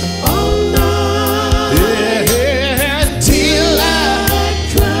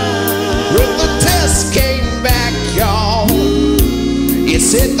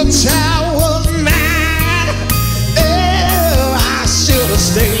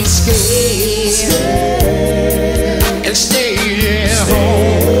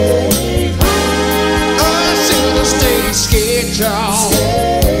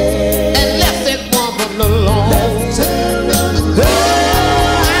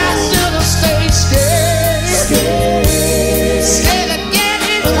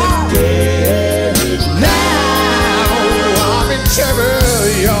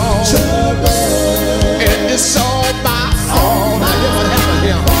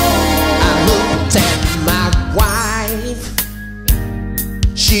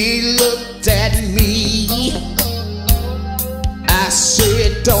 She looked at me. I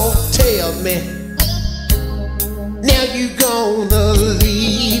said, don't tell me. Now you gonna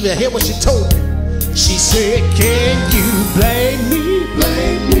leave. Hear what she told me. She said, can you blame me?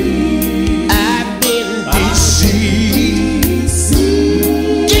 Blame me. I've been deceived.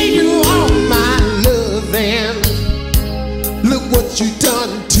 Gave you all my love and look what you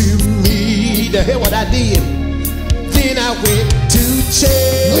done to me. To hear what I did. Then I went to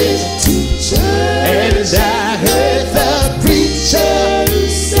church, and I heard the preacher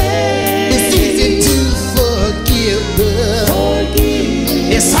say, it's easy to forgive, but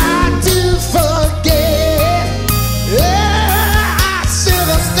it's hard to forget. I should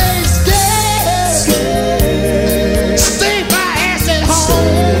have stayed scared. Stay my ass at home.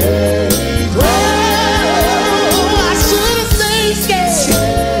 Oh, I should have stayed scared.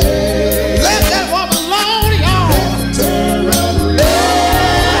 Let that woman alone, y'all.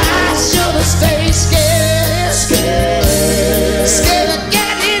 I should have stayed scared. Scared of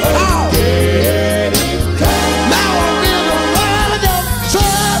getting caught. Now I'm in a world of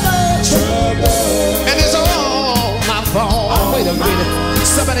trouble. And it's all my fault. Oh, wait a minute.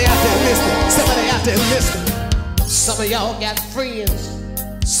 Somebody out there listening. Somebody out there listening. Some of y'all got friends.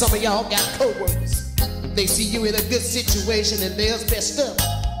 Some of y'all got co-workers. They see you in a good situation and theirs messed up.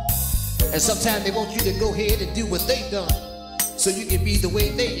 And sometimes they want you to go ahead and do what they done so you can be the way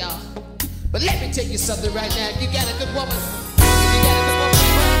they are. But let me tell you something right now. If you got a good woman, if you got a good woman,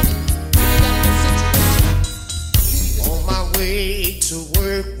 if you got a good situation. On my way to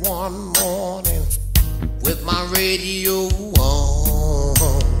work one morning with my radio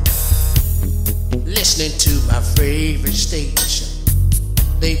on, listening to my favorite station.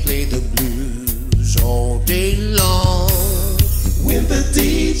 They play the blues all day long. When the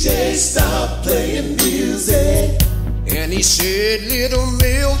DJ stopped playing music and he said, little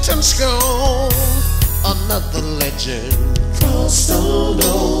Milton's gone, another legend crossed on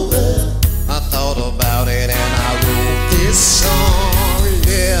over. I thought about it and I wrote this song,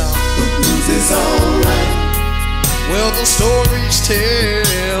 yeah. The blues is alright. Well, the stories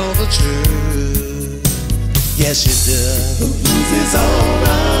tell the truth. Yes, it does. The blues is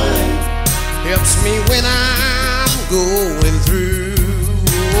alright. Helps me when I'm going through.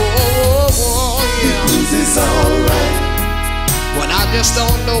 Oh, yeah. The blues is alright. When I just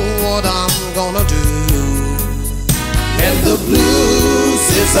don't know what I'm gonna do. And the blues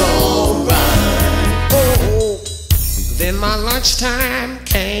is alright. Oh, then my lunchtime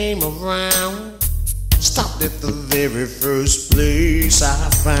came around. Stopped at the very first place I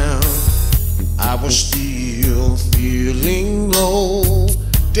found. I was still feeling low.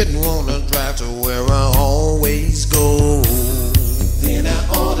 Didn't wanna drive to where I always go. Then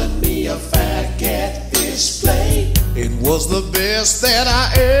I ordered me a fat catfish plate. It was the best that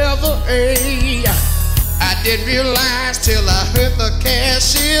I ever ate. I didn't realize till I heard the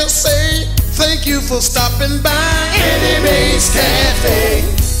cashier say, thank you for stopping by Annie Mae's Cafe.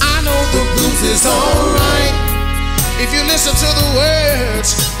 I know the blues is alright. If you listen to the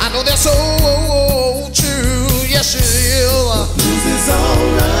words, I know they're so true. Yes, you will. The blues is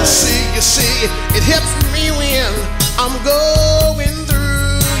alright. You see, it helps me when I'm going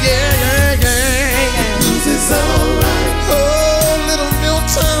through. Yeah. The blues is alright. Oh, little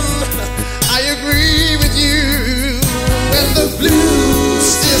Milton, I agree with you. And the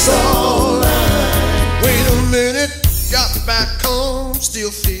blues is alright. Wait a minute, got back home,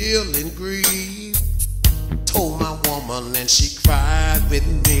 still feeling grief. Told my woman and she cried with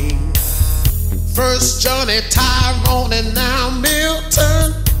me. First Johnny, Tyrone, and now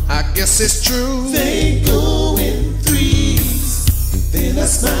Milton. I guess it's true. They go in threes. Then I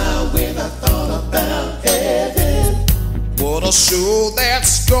smiled when I thought about heaven. What a show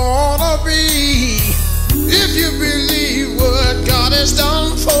that's gonna be. If you believe what God has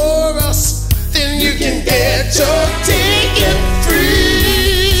done for us, then you can get your ticket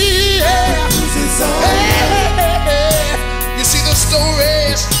free. Yeah. You see the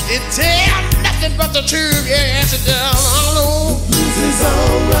stories, it tell nothing but the truth. Yes, it does. I know the blues is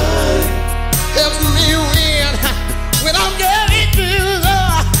alright. Helps me when I'm getting through.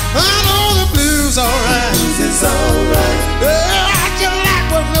 I know the blues alright. The blues is alright. I just like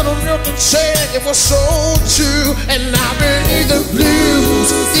what little Milton said. It was so true, and I believe the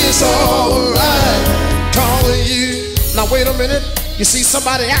blues is alright. Calling you. Now wait a minute. You see,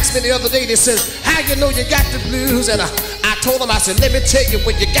 somebody asked me the other day, they said, how you know you got the blues? And I told him, I said, let me tell you,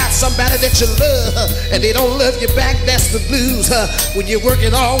 when you got somebody that you love and they don't love you back, that's the blues. When you're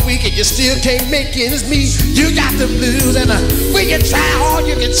working all week and you still can't make ends meet, you got the blues. And when you try all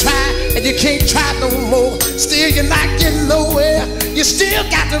you can try and you can't try no more, still you're not getting nowhere, you still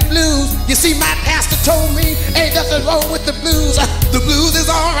got the blues. You see, my pastor told me ain't nothing wrong with the blues. The blues is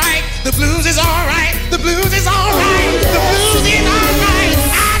alright, the blues is alright, the blues is alright, the blues is alright.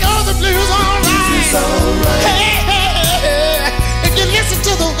 I know the blues alright. Hey, hey, hey, if you listen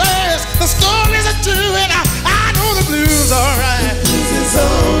to the words, the stories are true, and I know the blues alright. The blues is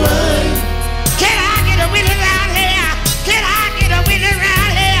alright. Can I get a witness around here? Can I get a witness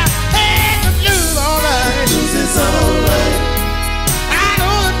around here? Hey, the blues alright. The blues is alright. I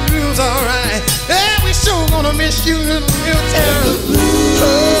know the blues alright. Hey, we sure gonna miss you, little Milton. The blues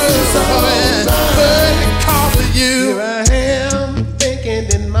is alright. Because of you. Here I am thinking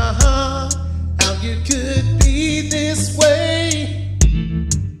in my heart how you could be this way.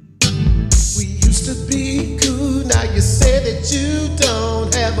 We used to be cool, now you say that you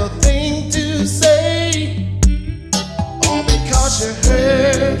don't have a thing to say. All because you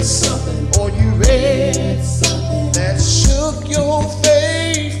heard something or you read something that shook your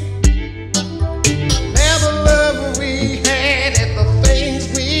faith. Now the love we had and the things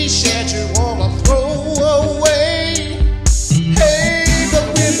we shared you wanna throw away. Hey, but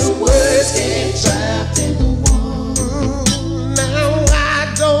when the words get trapped in the wall, now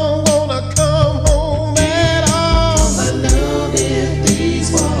I don't wanna come home at all. 'Cause I know if these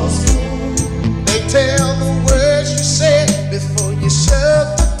walls fall, they tell the words you said before you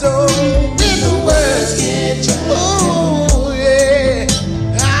shut the door. When the words get trapped, oh yeah,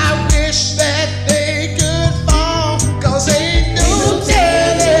 I wish that they could fall. 'Cause ain't no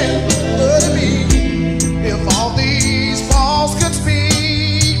telling what it'd be if all these walls could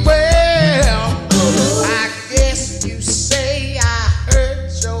speak. Well, I guess you say I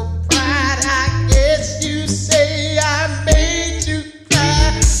hurt your pride. I guess you say I made you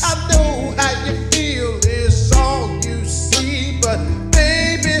cry. I know how you feel is all you see, but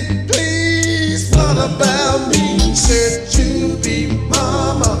baby, please, what about me? Said you be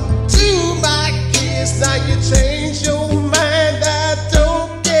mama to my kids. Now you change your mind, I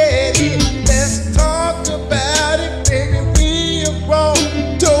don't get it. Let's talk about it, baby, we are wrong.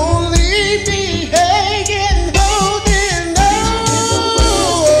 Don't leave me hanging, holding on.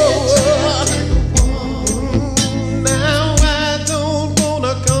 Now I don't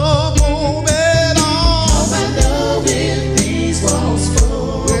wanna come home at all. I know if these walls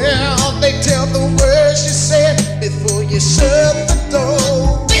fall, well, they tell the words you said before you shut the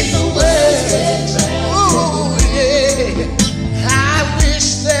door. With the words, oh yeah, I wish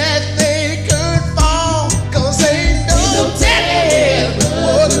that they could fall. 'Cause ain't no telling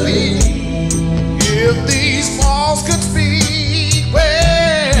what it'd be if these walls could speak.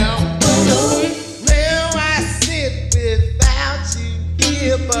 Well, now I sit without you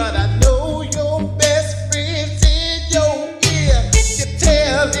here, but I know your best friend's in your ear. You're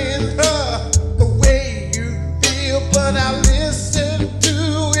telling her the way you feel, but I listen to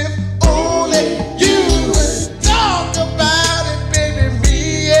if only you would talk about it, baby,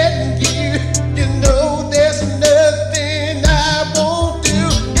 me and you. You know there's nothing I won't do.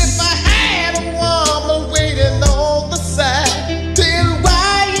 If I had a woman waiting on the side, then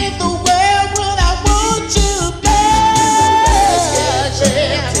why in the world would I want you back?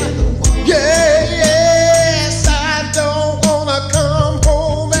 Yeah, yes, I don't wanna come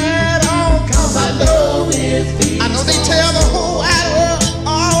home at all. 'Cause I know they tell the whole wide world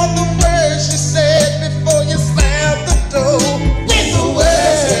all the words you said before you slammed the door. With the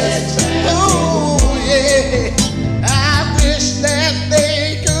words, oh yeah, I wish that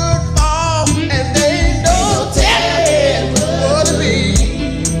they could fall, and they know telling what it'd be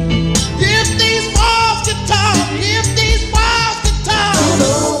if these walls could talk. If these walls could talk,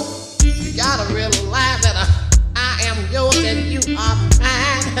 you gotta realize that I am yours and you are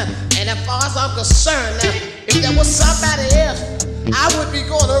mine. And as far as I'm concerned, now, if there was somebody else, I would be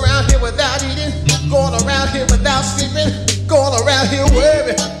going around here without eating, going around here without sleeping, going around here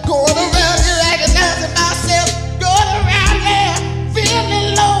worried, going around here agonizing myself, going around here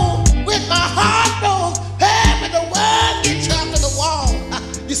feeling low with my heart broke, hey, with the words get trapped in the wall.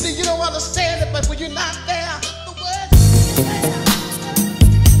 You see, you don't understand it, but when you're not there, the words.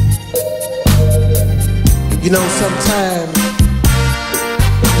 You know, sometimes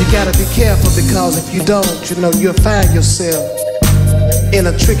you gotta be careful, because if you don't, you know, you'll find yourself in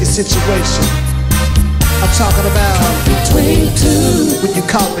a tricky situation. I'm talking about between two. When you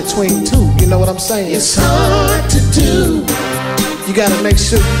caught between two, you know what I'm saying? It's hard to do. You gotta make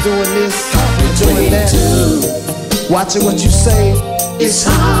sure you're doing this doing that. Watching what you say. It's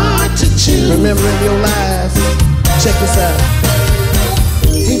hard to choose. Remembering your life. Check this out.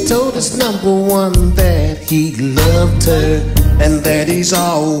 He told his number one that he loved her and that he's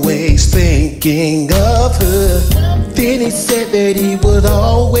always thinking of her. Then he said that he would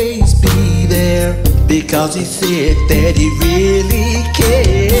always be there because he said that he really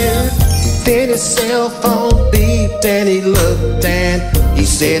cared. Then his cell phone beeped and he looked and he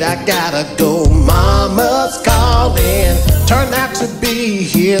said, I gotta go, mama's calling. Turned out to be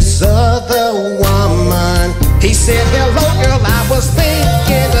his other woman. He said, hello girl, I was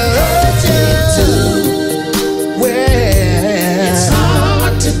thinking of you. Well, it's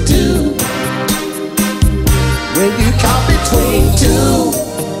hard to do when you caught between two.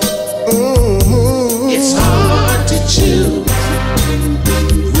 It's hard to choose.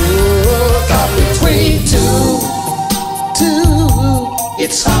 Caught between two.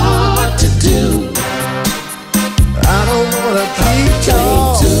 It's hard to do. I don't wanna keep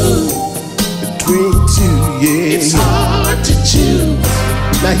caught between two, yeah. It's hard to choose.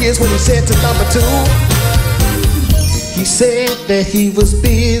 Now here's what he said to number two. He said that he was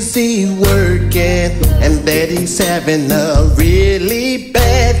busy working and that he's having a really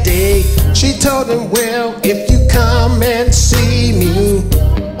bad day. She told him, well, if you come and see me,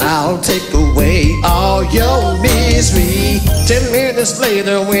 I'll take away all your misery. 10 minutes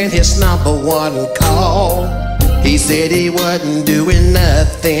later when his number one called, he said he wasn't doing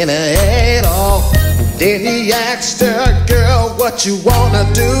nothing at all. Then he asked her, girl, what you wanna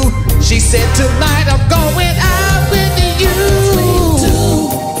do? She said, tonight I'm going out with you.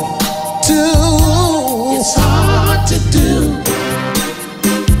 Two. It's hard to do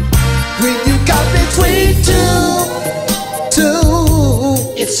when you got between two.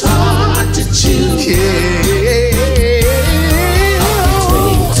 It's hard to choose. Yeah.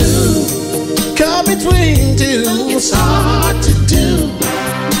 Caught between two. It's hard to do.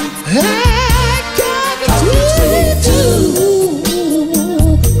 Caught between two.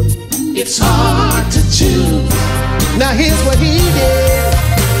 It's hard to choose. Now here's what he did.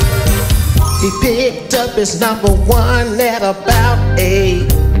 He picked up his number one at about 8.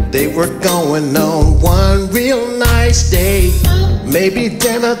 They were going on one real nice day. Maybe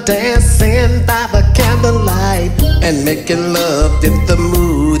dinner, dancing by the candlelight, and making love if the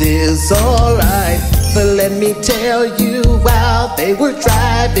mood is alright. But let me tell you, while they were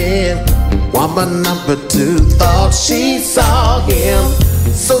driving, woman number two thought she saw him.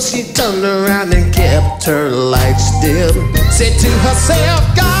 So she turned around and kept her lights dim. Said to herself,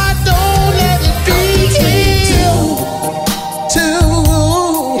 God, don't let it be him. Two.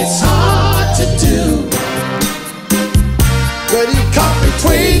 It's hard to do. But he caught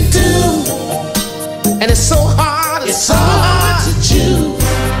between two. And it's so hard, it's so hard to choose.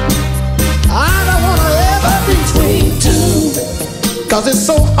 I don't wanna ever between two. cause it's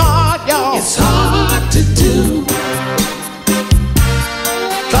so hard, y'all. It's hard to do.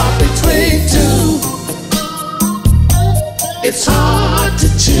 Caught between two. It's hard to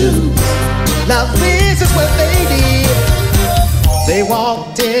choose. Now this is what they did. They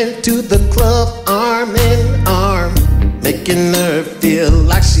walked into the club arm in arm, making her feel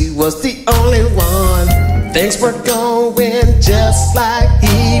like she was the only one. Things were going just like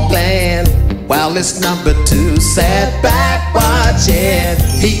he planned, while his number two sat back watching.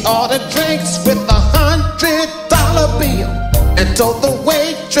 He ordered drinks with $100 bill and told the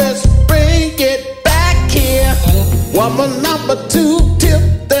waitress, bring it back here. Woman number two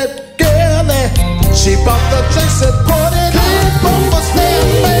tipped that girl and she bought the drinks and poured it in both of their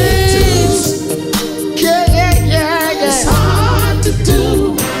face. Yeah. It's hard to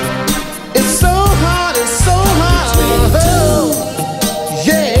do. It's so hard, it's so hard.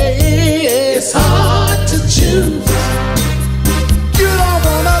 Yeah. It's hard to choose. You don't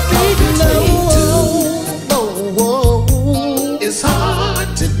wanna be no. It's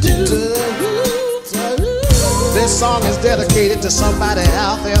hard to do. This song is dedicated to somebody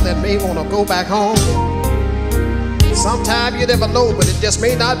out there that may wanna go back home. Sometime you never know, but it just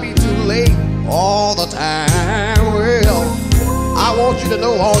may not be too late all the time. Well, I want you to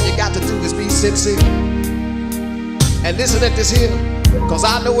know all you got to do is be sincere and listen at this here, cause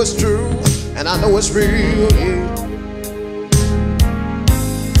I know it's true and I know it's real, yeah.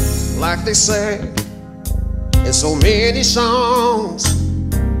 Like they say in so many songs,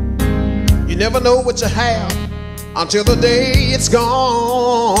 you never know what you have until the day it's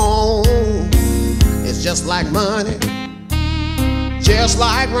gone. It's just like money, just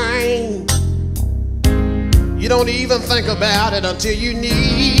like rain. You don't even think about it until you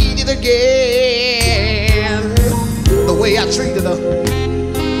need it again. The way I treated her,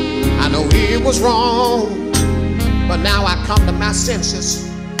 I know know it was wrong, but now I come to my senses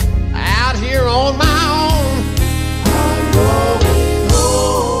out here on my own. I'm going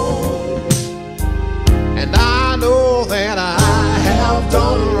home, and I know that I have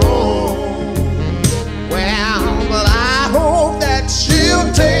done wrong. Well, but I hope that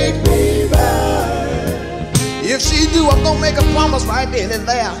she'll take me back. If she do, I'm gonna make a promise right then and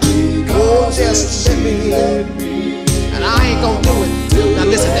there. Oh, just let me in, and I ain't gonna do it. Now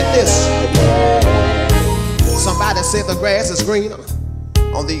listen to this. Somebody said the grass is greener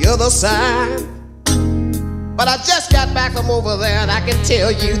on the other side, but I just got back from over there, and I can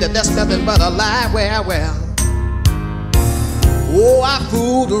tell you that that's nothing but a lie. Well, oh, I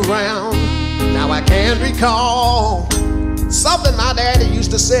fooled around. Now I can't recall something my daddy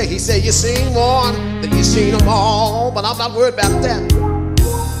used to say. He said, you seen one, then you seen them all. But I'm not worried about that.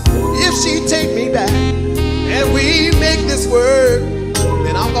 If she take me back and we make this work,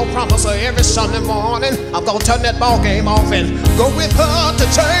 then I'm gonna promise her every Sunday morning I'm gonna turn that ball game off and go with her to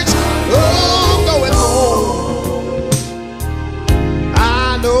church. Oh, going home.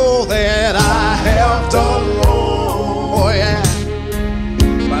 I know that I have done wrong. Oh yeah.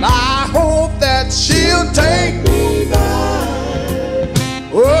 But I hope that she'll take me back.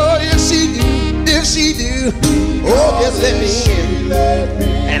 Oh, if she do, oh, just let me in.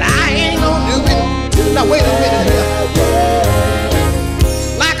 And I ain't gonna do it. Now wait a minute here.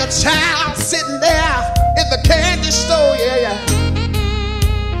 Like a child sitting there in the candy store, yeah.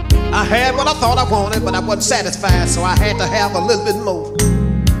 I had what I thought I wanted, but I wasn't satisfied, so I had to have a little bit more.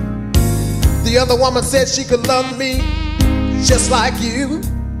 The other woman said she could love me just like you,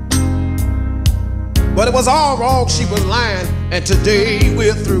 but it was all wrong, she was lying, and today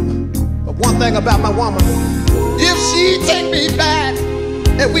we're through. But one thing about my woman, if she take me back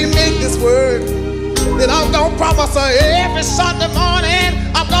and we make this work, then I'm gonna promise her every Sunday morning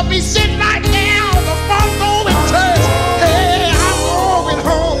I'm gonna be sitting right there on the front row in church. Hey, I'm going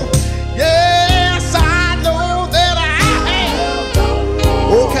home. Yes, I know that I have.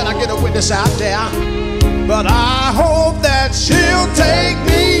 Oh, can I get a witness out there? But I hope that she'll take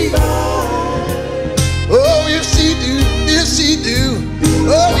me back. Oh, if she do,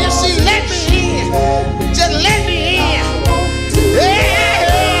 oh, if she let me in, just let me in.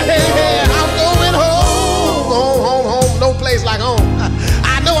 Yeah, I'm going home, no place like home.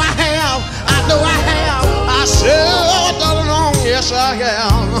 I know I have, I sure done wrong, yes I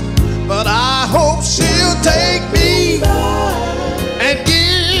have. But I hope she'll take me and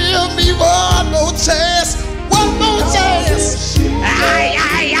give me one more chance. I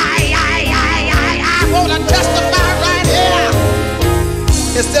wanna testify right here.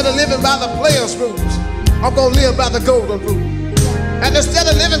 Instead of living by the players' rules, I'm gonna live by the golden rule. And instead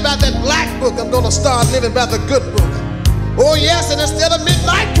of living by that black book, I'm gonna start living by the good book. Oh yes, and instead of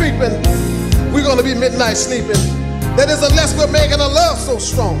midnight creeping, we're gonna be midnight sleeping. That is, unless we're making a love so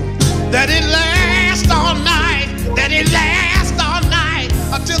strong that it lasts all night,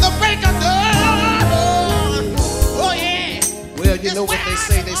 until the break of dawn. Oh yeah. Well, you know what they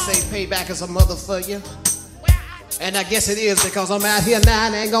say payback is a mother for you. And I guess it is, because I'm out here now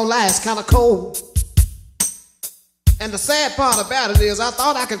and I ain't gonna lie, it's kinda cold. And the sad part about it is I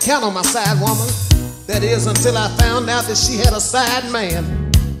thought I could count on my side woman. That is, until I found out that she had a side man.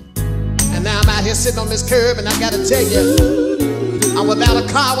 And now I'm out here sitting on this curb, and I gotta tell you, I'm without a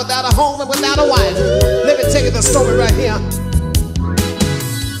car, without a home, and without a wife. Let me tell you the story right here.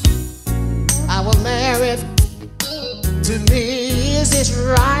 I was married to Mrs.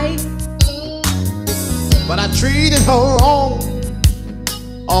 Right, but I treated her wrong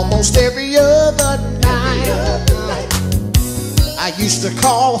almost every other night. I used to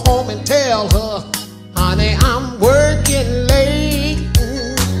call home and tell her, honey, I'm working late,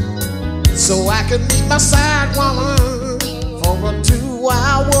 so I could meet my side woman for a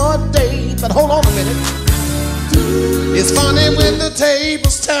 2-hour date. But hold on a minute. It's funny when the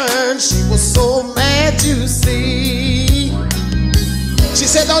tables turn, she was so mad, you see. She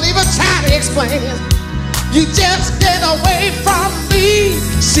said, don't even try to explain it, you just get away from me.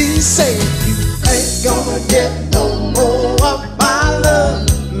 She said, you ain't gonna get no more of my love.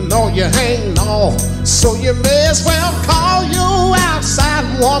 No, you ain't, no. So you may as well call your outside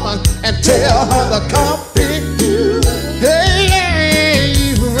woman and tell her to come pick you. Hey, hey,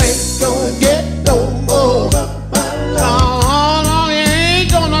 you ain't gonna get no more of my love. No, you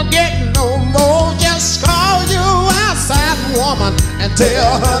ain't gonna get no more. Just call your outside woman and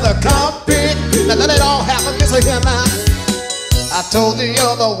tell her to come pick you. Now let it all happen. Listen here now. I told the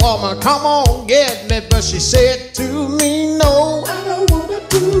other woman, come on, get me, but she said to me, no, I don't wanna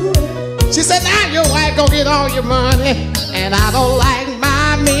do it. She said, now your wife gonna get all your money, and I don't like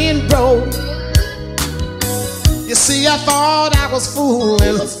my mean broke. You see, I thought I was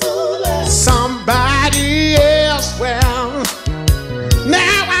fooling somebody else. Well,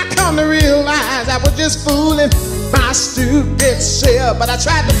 now I come to realize I was just fooling my stupid self. But I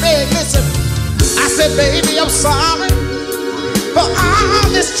tried to beg, listen. I said, baby, I'm sorry for all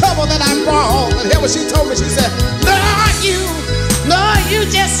this trouble that I brought. And hear what she told me. She said, no, you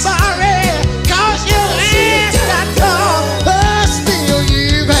just sorry, cause your ass got caught. But still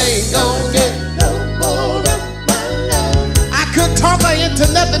you ain't gon' get no more of my love. I couldn't talk her into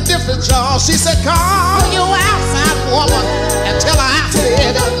nothing different, y'all. She said, call your outside woman and tell her I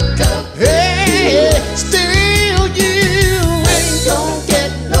said, hey, still you ain't gon'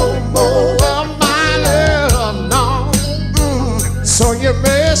 get no more of my love, no. So you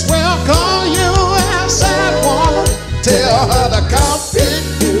may as well call your outside woman. Tell her to come pick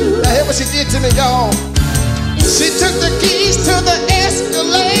you. Now hear what she did to me, y'all. She took the keys to the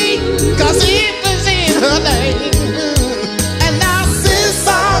Escalade, cause it was in her name. And now since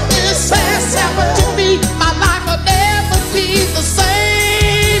all this has happened to me, my life will never be the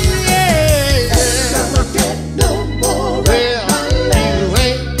same. Yeah. Ain't gonna get no more of my love. You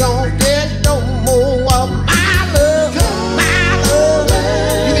ain't gonna get no more of my love. My love.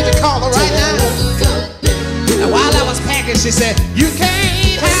 You need to call her right now. And while I was packing, she said, you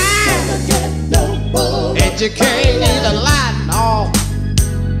can't hide no more, and you can't even lie, no.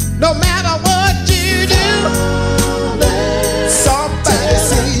 No matter what you do, somebody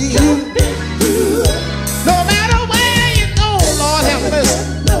see you. No matter where you go, Lord have mercy,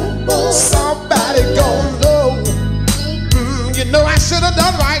 somebody gon' know. You know I should have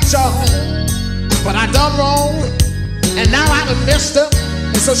done right, y'all, but I done wrong, and now I done messed up.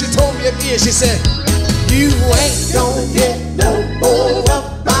 And so she told me again, she said, you ain't gon' get no more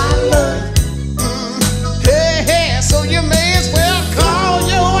of my love. Hey, hey, so you may as well call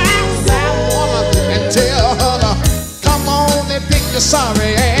your outside woman and tell her to come on and pick your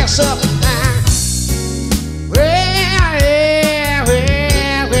sorry ass up.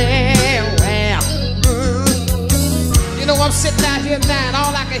 You know, I'm sitting out here now, and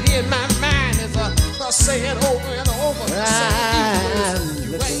all I can hear in my mind is her saying over and over.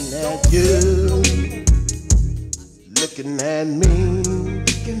 I'm looking at you. Looking at me,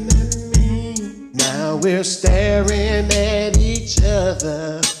 now we're staring at each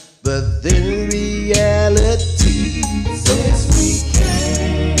other, but then reality says we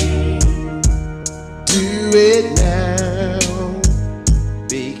can't do it now,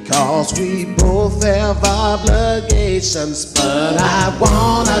 because we both have obligations. But I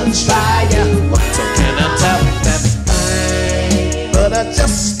wanna try you, so can I tell that thing? But I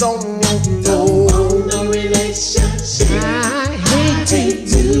just don't want no relationship. I hate to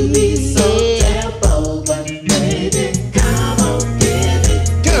be so tempo, but baby, come on, give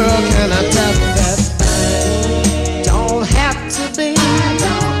it. Girl, can I tell you that thing? Don't have to be,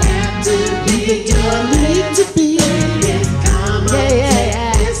 don't have to be, you need to be. Baby, come on,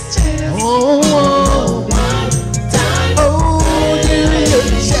 take this chance. Oh, one time. Oh, you look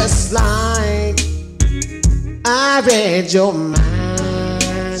just like I read your mind.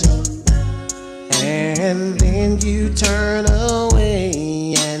 And then you turn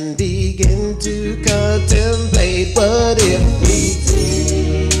away and begin to contemplate. What if we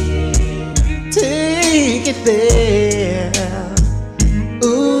take it there?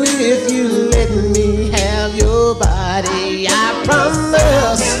 Ooh, if you let me have your body, I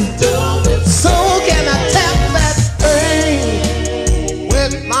promise. So can I tap that thing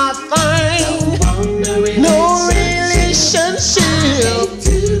with my thing? No relationship.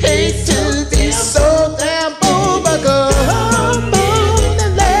 Hate to be so damn overgrown. Come on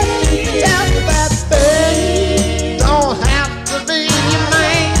and let me tap that thing. Don't have to be your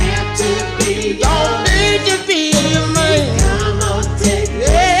man. Don't need to be your man. Come on, take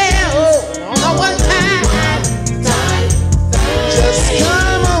it. Yeah, oh, one time. Just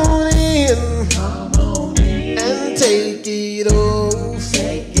come on in and take it off.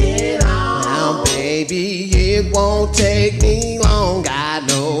 Now, baby, it won't take me long. I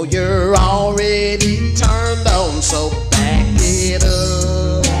know you're already turned on, so back it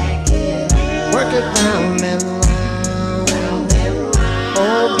up. Work it round and round.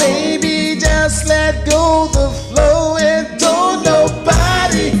 Oh, baby, just let go the flow and don't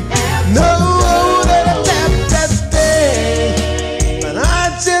nobody know that I tap that thing. But I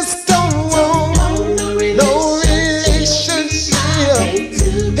just don't want no relationship. Hate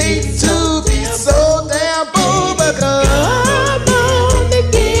to be so damn overcome.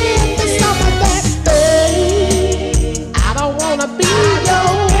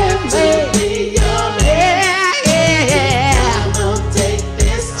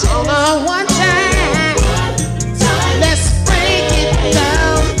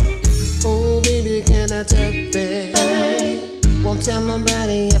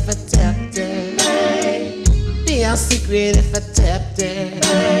 it if I tap that?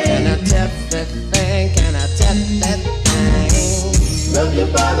 Can I tap that thing? Can I tap that thing? Love your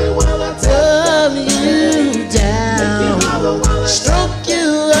body while I Love you down, stroke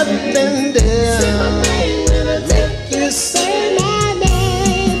you up and down, make you say my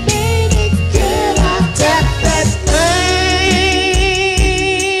name, baby. Can I tap that thing?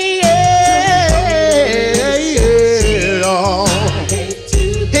 Yeah, yeah. Oh.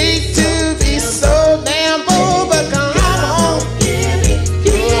 Hate to be so damn bold, but come on,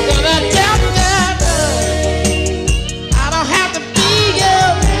 you're gonna tap that thing. I don't have to be your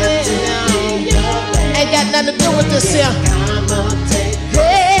man. Ain't got nothing to do with this here.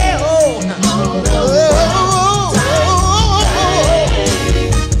 Yeah, oh,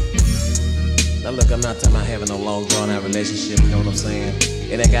 Now look, I'm not talking about having no long drawn out relationship, you know what I'm saying?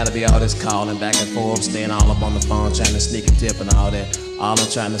 It ain't gotta be all this calling back and forth, staying all up on the phone, trying to sneak and tip and all that. All I'm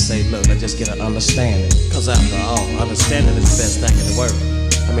trying to say, look, let's just get an understanding. Cause after all, understanding is the best thing in the world.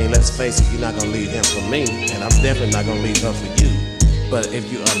 I mean, let's face it, you're not gonna leave him for me, and I'm definitely not gonna leave her for you. But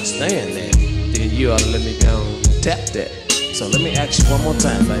if you understand that, then you ought to let me go tap that. So let me ask you one more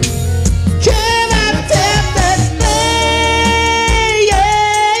time, baby. Can I tap that thing?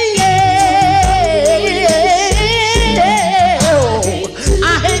 Yeah. Oh, I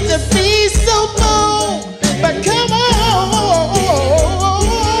hate to be so bold, but come on,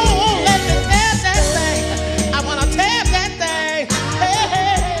 let me tap that thing. I wanna tap that thing.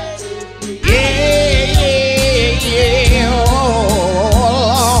 Yeah.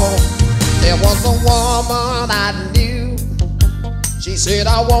 Oh, there was a woman I knew. She said,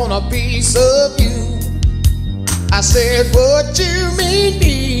 I want a piece of you. I said, what you mean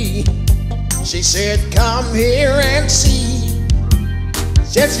me? She said, come here and see.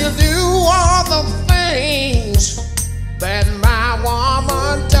 Said she'll do all the things that my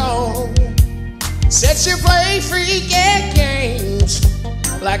woman don't. Said she'll play freaky games,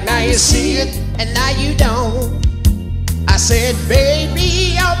 like now you see it and now you don't. I said,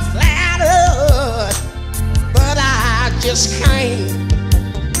 baby, I'm flattered, but I just can't.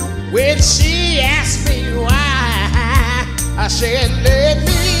 When she asked me why, I said, let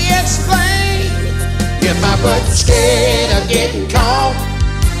me explain. If I wasn't scared of getting caught,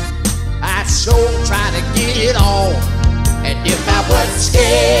 I'd so try to get it on. And if I wasn't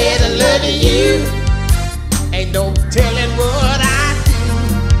scared of loving you, ain't no telling what I'd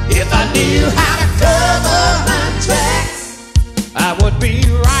do. If I knew how to cover my tracks, I would be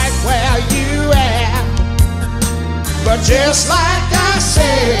right where you at. But just like I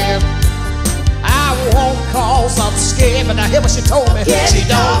said, I won't cause I'm scared. But now hear what she told me. She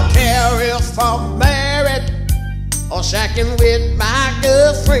don't care if I'm married or shacking with my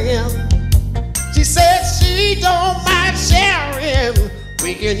girlfriend. She said she don't mind sharing.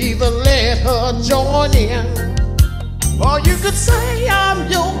 We can even let her join in. Or you could say I'm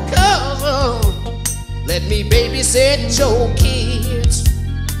your cousin. Let me babysit your kids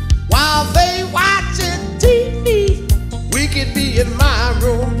while they watching TV. We could be in my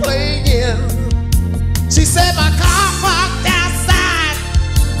room playing. She said my car parked outside.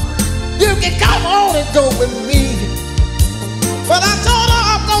 You can come on and go with me. But I told her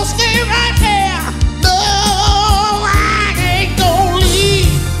I'm gonna stay right here. No, I ain't gonna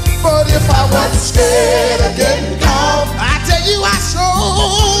leave. But if I wasn't scared of getting caught, I tell you I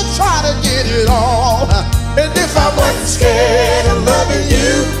sure try to get it all. And if I wasn't scared of loving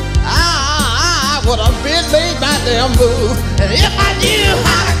you, I would have been made my damn move. And if I knew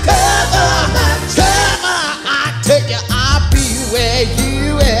how to cover, I tell you I'll be where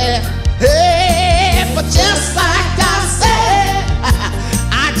you at. Hey, but just like I said,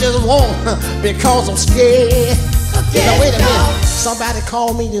 I just won't because I'm scared. Now wait a minute. Somebody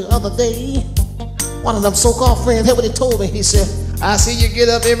called me the other day. One of them so-called friends, hear what he told me. He said, I see you get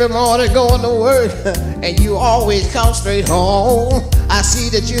up every morning going to work, and you always come straight home. I see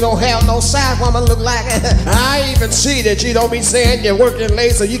that you don't have no side woman look like it. I even see that you don't be saying you're working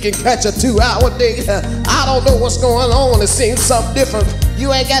late so you can catch a 2-hour day. I don't know what's going on. It seems something different.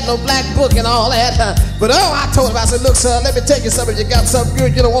 You ain't got no black book and all that. But oh, I told him, I said, look, son, let me tell you something. You got something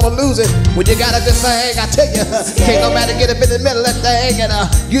good, you don't want to lose it. When you got a good thing, I tell you, can't nobody get up in the middle of that thing. And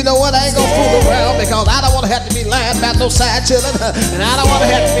you know what, I ain't gonna fool around because I don't want to have to be lying about no side children. And I don't want to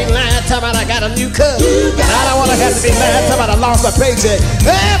have to be lying talking about I got a new cousin. And I don't want to have to be lying talking about I lost my paycheck.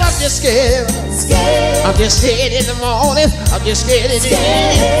 Man, I'm just scared. I'm just scared in the morning. I'm just scared in the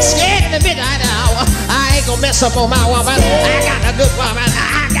evening. Scared in the midnight hour. I ain't gonna mess up on my woman. I got a good woman.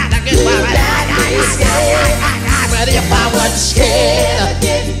 I got a good woman. But if I wasn't scared,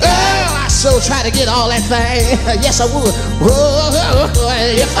 oh, I so would try to get all that thing. Yes, I would.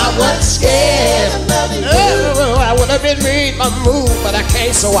 If I wasn't scared of loving you, I would have been made my move, but I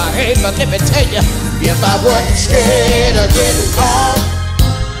can't, so I ain't. But let me tell you, if I wasn't scared of getting caught.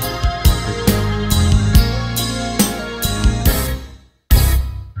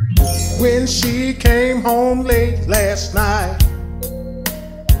 When she came home late last night,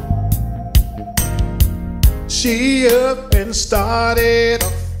 she up and started a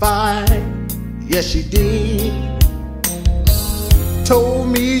fight. Yes, she did. Told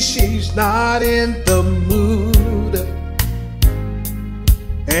me she's not in the mood,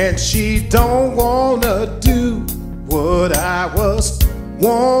 and she don't wanna do what I was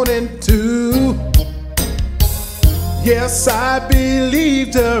wanting to. Yes, I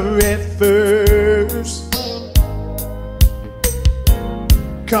believed her at first,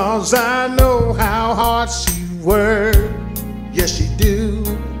 'cause I know how hard she worked. Yes, she do.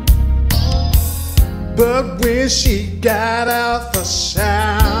 But when she got out the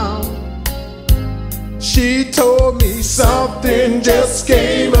shower, she told me something just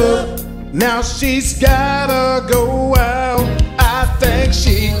came up. Now she's gotta go out. I think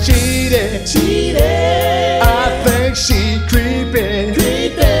she cheated. I think she creeping.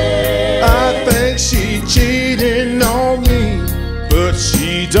 I think she cheating on me, but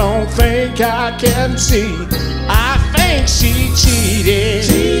she don't think I can see. I think she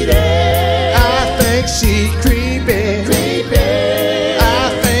cheated. I think she creeping. I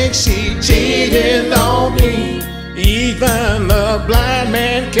think she cheating on me. Even a blind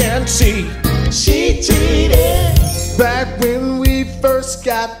man can see she cheated. Back when we first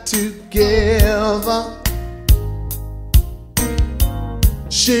got together,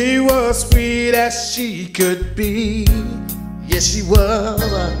 she was sweet as she could be. Yes, she was.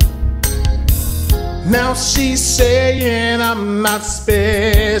 Now she's saying I'm not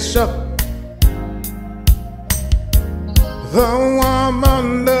special. The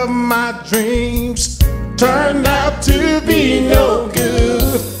woman of my dreams turned out to be no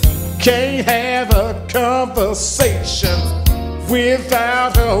good. Can't have a conversation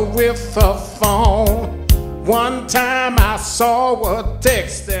without her with a phone. One time I saw her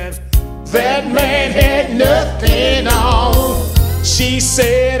texting, that man had nothing on. She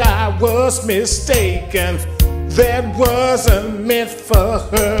said I was mistaken, that wasn't meant for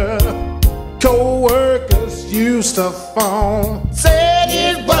her. Co-workers used the phone, said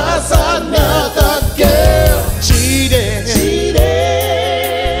it was another girl. Cheating,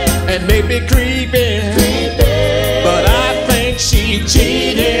 and maybe creeping. But I think she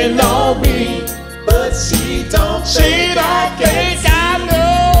cheating on me. But she don't think I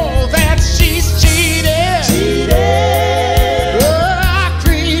know that she's cheating. Oh,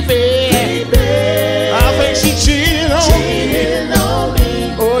 creepy. I think she cheating on me.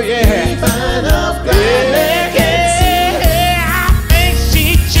 Oh yeah. Even a blind man can see. I think she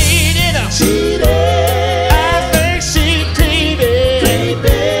cheated. I think she creepy.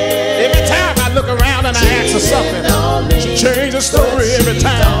 Every time I look around and I ask her something, she changes the story every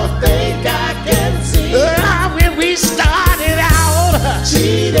time. When we started out,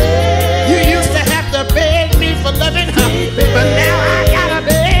 cheating.